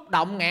 xúc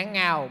động nghẹn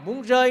ngào,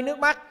 muốn rơi nước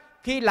mắt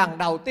khi lần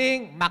đầu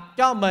tiên mặc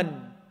cho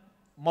mình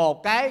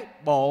một cái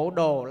bộ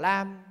đồ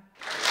lam.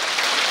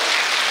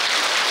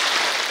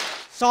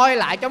 Soi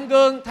lại trong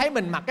gương thấy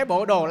mình mặc cái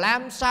bộ đồ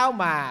lam sao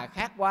mà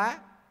khác quá.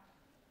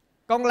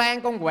 Con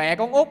Lan, con Huệ,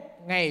 con Út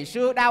ngày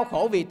xưa đau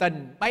khổ vì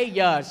tình, bây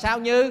giờ sao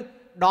như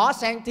đỏ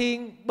sang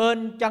thiên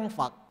bên chân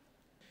Phật.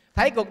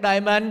 Thấy cuộc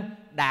đời mình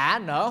đã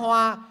nở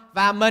hoa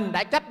và mình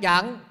đã chấp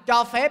nhận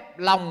cho phép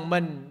lòng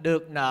mình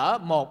được nở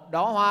một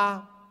đóa hoa.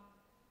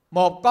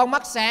 Một con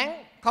mắt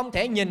sáng không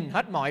thể nhìn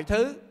hết mọi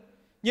thứ,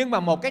 nhưng mà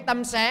một cái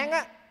tâm sáng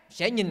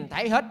sẽ nhìn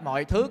thấy hết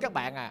mọi thứ các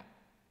bạn ạ.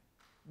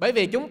 Bởi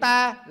vì chúng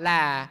ta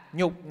là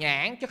nhục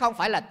nhãn chứ không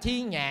phải là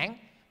thiên nhãn.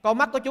 Con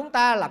mắt của chúng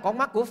ta là con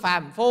mắt của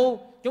phàm phu,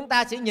 chúng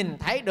ta sẽ nhìn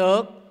thấy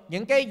được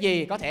những cái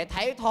gì có thể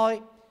thấy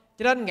thôi.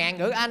 Cho nên ngạn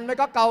ngữ Anh mới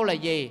có câu là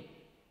gì?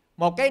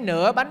 Một cái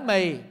nửa bánh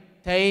mì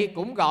thì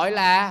cũng gọi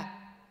là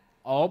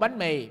ổ bánh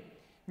mì,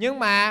 nhưng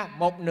mà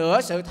một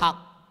nửa sự thật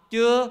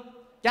chưa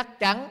chắc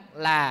chắn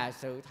là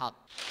sự thật.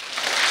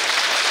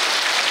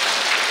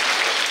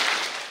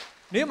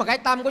 Nếu mà cái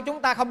tâm của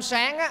chúng ta không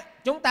sáng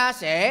chúng ta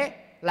sẽ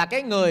là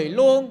cái người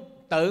luôn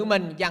tự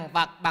mình dằn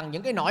vặt bằng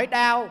những cái nỗi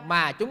đau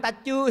mà chúng ta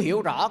chưa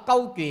hiểu rõ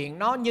câu chuyện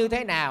nó như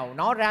thế nào,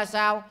 nó ra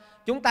sao.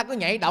 Chúng ta cứ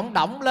nhảy đỏng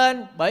đỏng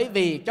lên bởi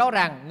vì cho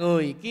rằng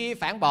người kia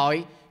phản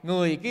bội,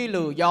 người kia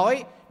lừa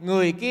dối,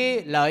 người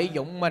kia lợi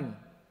dụng mình.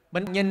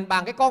 Mình nhìn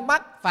bằng cái con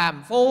mắt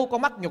phàm phu,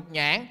 con mắt nhục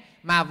nhãn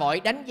mà vội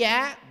đánh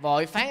giá,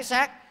 vội phán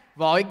xét,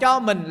 vội cho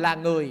mình là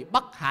người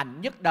bất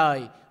hạnh nhất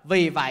đời.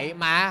 Vì vậy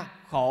mà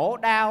khổ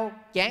đau,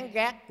 chán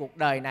ghét cuộc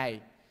đời này.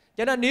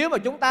 Cho nên nếu mà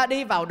chúng ta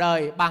đi vào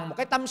đời bằng một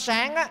cái tâm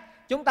sáng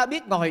chúng ta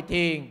biết ngồi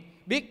thiền,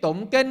 biết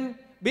tụng kinh,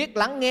 biết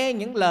lắng nghe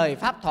những lời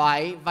pháp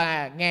thoại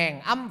và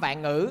ngàn âm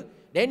vạn ngữ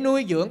để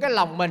nuôi dưỡng cái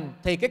lòng mình,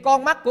 thì cái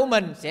con mắt của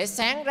mình sẽ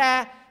sáng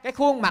ra, cái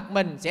khuôn mặt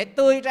mình sẽ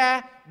tươi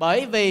ra.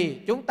 Bởi vì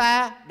chúng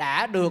ta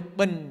đã được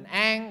bình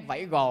an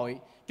vẫy gọi,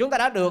 chúng ta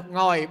đã được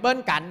ngồi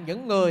bên cạnh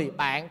những người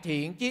bạn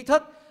thiện tri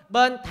thức,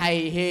 bên thầy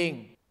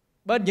hiền,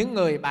 bên những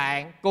người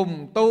bạn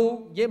cùng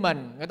tu với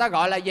mình. Người ta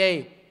gọi là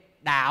gì?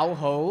 Đạo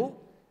hữu,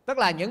 tức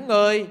là những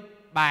người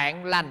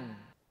bạn lành.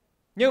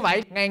 Như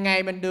vậy ngày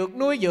ngày mình được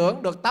nuôi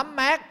dưỡng, được tắm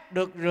mát,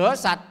 được rửa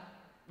sạch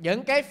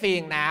những cái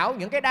phiền não,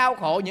 những cái đau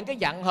khổ, những cái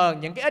giận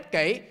hờn, những cái ích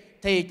kỷ,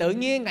 thì tự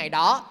nhiên ngày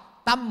đó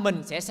tâm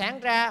mình sẽ sáng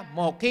ra.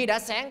 Một khi đã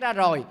sáng ra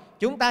rồi,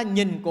 chúng ta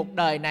nhìn cuộc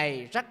đời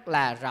này rất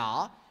là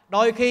rõ.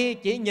 Đôi khi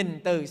chỉ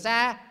nhìn từ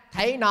xa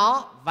thấy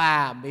nó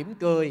và mỉm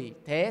cười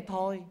thế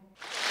thôi.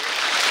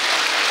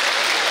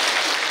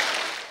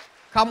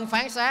 Không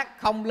phán xét,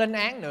 không lên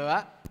án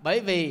nữa, bởi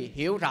vì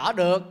hiểu rõ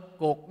được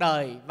cuộc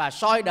đời và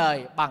soi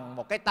đời bằng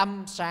một cái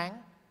tâm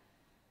sáng.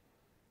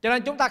 Cho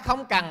nên chúng ta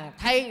không cần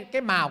thay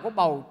cái màu của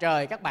bầu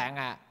trời các bạn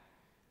ạ,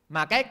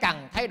 mà cái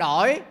cần thay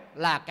đổi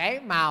là cái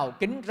màu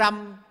kính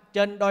râm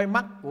trên đôi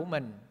mắt của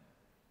mình.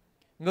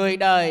 Người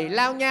đời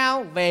lao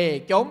nhau về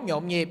chốn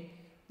nhộn nhịp,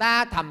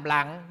 ta thầm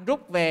lặng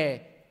rút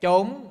về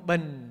chốn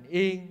bình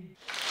yên.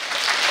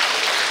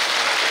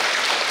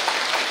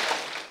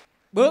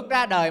 Bước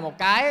ra đời một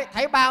cái,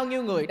 thấy bao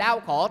nhiêu người đau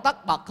khổ,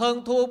 tất bật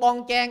hơn thua,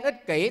 bon chen,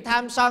 ích kỷ,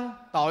 tham sân,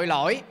 tội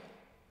lỗi,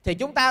 thì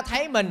chúng ta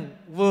thấy mình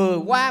vừa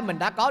qua mình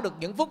đã có được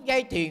những phút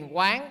giây thiền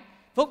quán,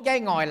 phút giây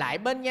ngồi lại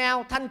bên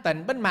nhau thanh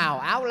tịnh bên màu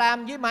áo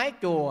lam dưới mái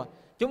chùa.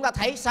 Chúng ta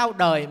thấy sao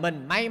đời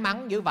mình may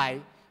mắn như vậy,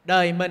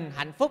 đời mình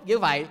hạnh phúc như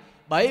vậy,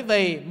 bởi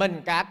vì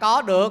mình đã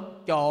có được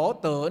chỗ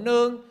tựa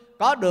nương,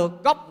 có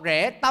được gốc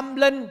rễ tâm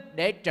linh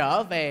để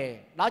trở về.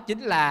 Đó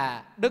chính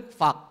là Đức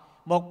Phật,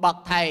 một bậc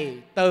thầy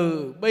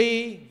từ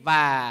bi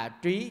và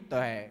trí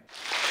tuệ.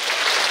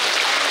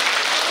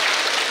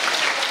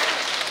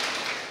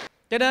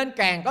 Cho nên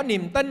càng có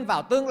niềm tin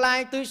vào tương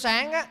lai tươi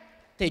sáng á,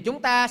 thì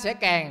chúng ta sẽ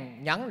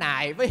càng nhẫn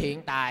nại với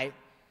hiện tại.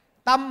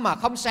 Tâm mà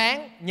không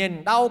sáng,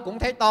 nhìn đâu cũng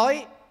thấy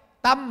tối.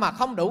 Tâm mà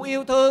không đủ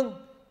yêu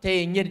thương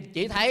thì nhìn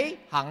chỉ thấy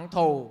hận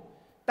thù.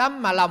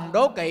 Tâm mà lòng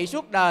đố kỵ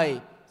suốt đời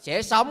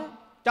sẽ sống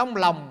trong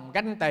lòng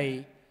ganh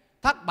tị.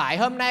 Thất bại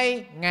hôm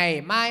nay,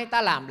 ngày mai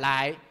ta làm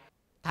lại.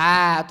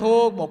 Thà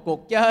thua một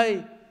cuộc chơi,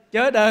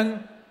 chớ đừng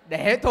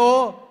để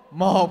thua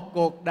một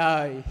cuộc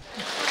đời.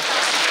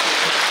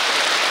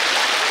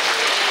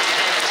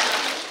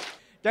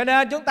 Cho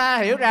nên chúng ta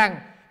hiểu rằng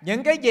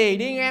những cái gì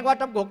đi ngang qua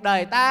trong cuộc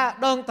đời ta,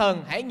 đơn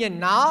thuần hãy nhìn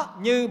nó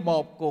như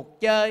một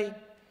cuộc chơi.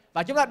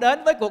 Và chúng ta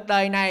đến với cuộc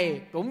đời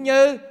này cũng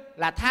như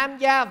là tham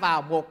gia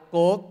vào một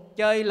cuộc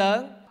chơi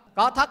lớn.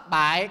 Có thất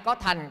bại, có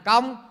thành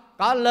công,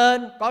 có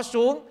lên, có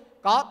xuống,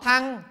 có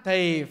thăng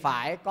thì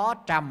phải có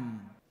trầm.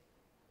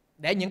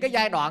 Để những cái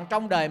giai đoạn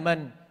trong đời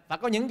mình phải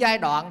có những giai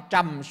đoạn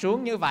trầm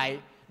xuống như vậy.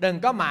 Đừng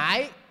có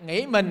mãi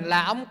nghĩ mình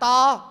là ông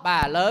to,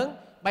 bà lớn,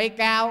 bay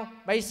cao,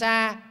 bay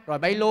xa, rồi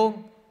bay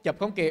luôn, chụp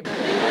không kịp.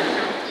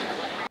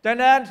 Cho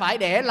nên phải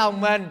để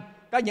lòng mình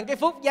có những cái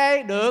phút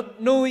giây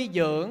được nuôi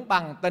dưỡng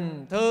bằng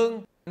tình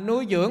thương,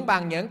 nuôi dưỡng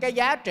bằng những cái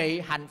giá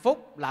trị hạnh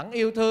phúc lẫn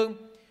yêu thương.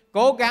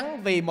 Cố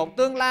gắng vì một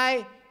tương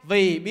lai,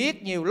 vì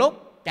biết nhiều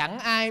lúc chẳng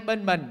ai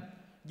bên mình.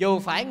 Dù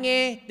phải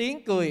nghe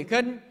tiếng cười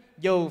khinh,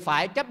 dù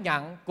phải chấp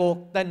nhận cuộc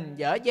tình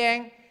dở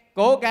dang.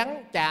 Cố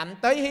gắng chạm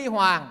tới huy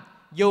hoàng,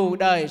 dù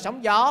đời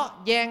sóng gió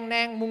gian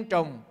nan muôn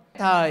trùng.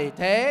 Thời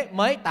thế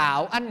mới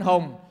tạo anh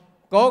hùng,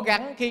 cố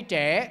gắng khi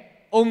trẻ,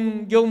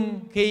 ung dung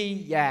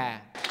khi già.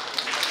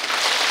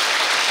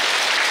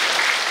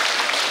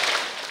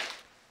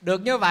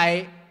 Được như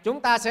vậy, chúng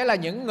ta sẽ là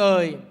những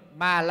người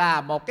mà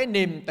là một cái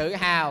niềm tự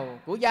hào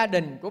của gia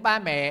đình, của ba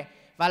mẹ.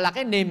 Và là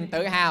cái niềm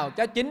tự hào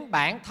cho chính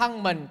bản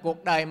thân mình,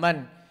 cuộc đời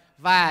mình.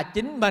 Và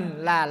chính mình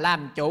là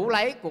làm chủ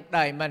lấy cuộc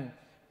đời mình.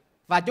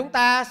 Và chúng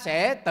ta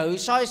sẽ tự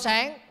soi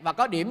sáng và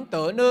có điểm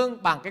tựa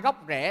nương bằng cái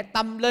gốc rễ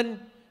tâm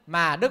linh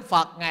mà Đức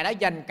Phật Ngài đã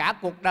dành cả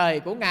cuộc đời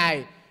của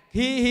Ngài,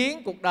 hy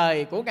hiến cuộc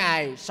đời của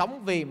Ngài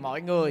sống vì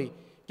mọi người.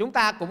 Chúng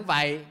ta cũng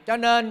vậy. Cho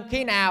nên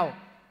khi nào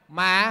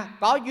mà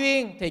có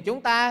duyên thì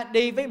chúng ta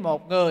đi với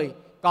một người,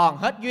 còn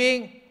hết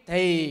duyên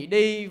thì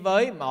đi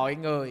với mọi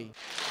người.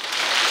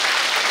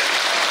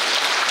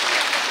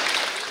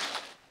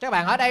 Các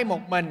bạn ở đây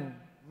một mình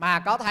mà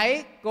có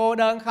thấy cô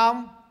đơn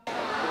không?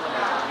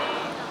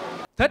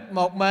 Thích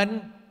một mình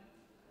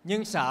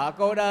nhưng sợ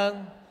cô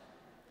đơn.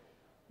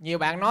 Nhiều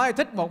bạn nói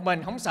thích một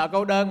mình không sợ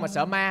cô đơn mà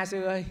sợ ma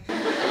sư ơi.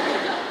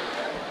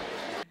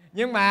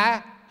 Nhưng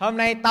mà hôm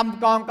nay tâm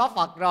con có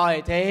Phật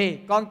rồi thì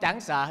con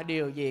chẳng sợ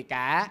điều gì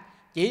cả.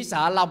 Chỉ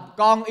sợ lòng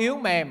con yếu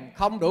mềm,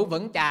 không đủ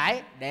vững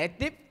chãi để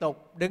tiếp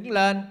tục đứng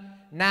lên.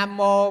 Nam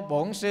mô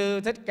Bổn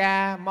Sư Thích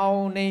Ca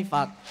Mâu Ni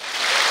Phật.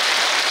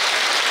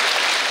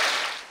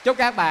 Chúc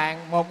các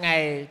bạn một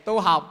ngày tu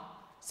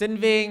học, sinh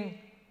viên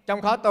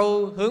trong khóa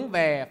tu hướng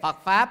về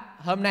Phật Pháp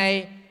hôm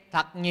nay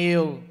thật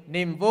nhiều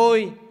niềm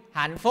vui,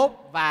 hạnh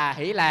phúc và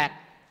hỷ lạc.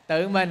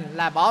 Tự mình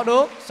là bó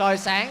đuốc soi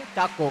sáng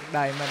cho cuộc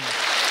đời mình.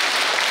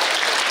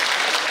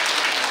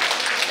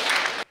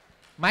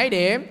 Mấy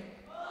điểm?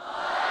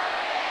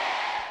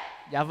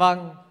 Dạ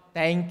vâng,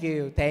 thank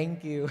you,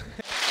 thank you.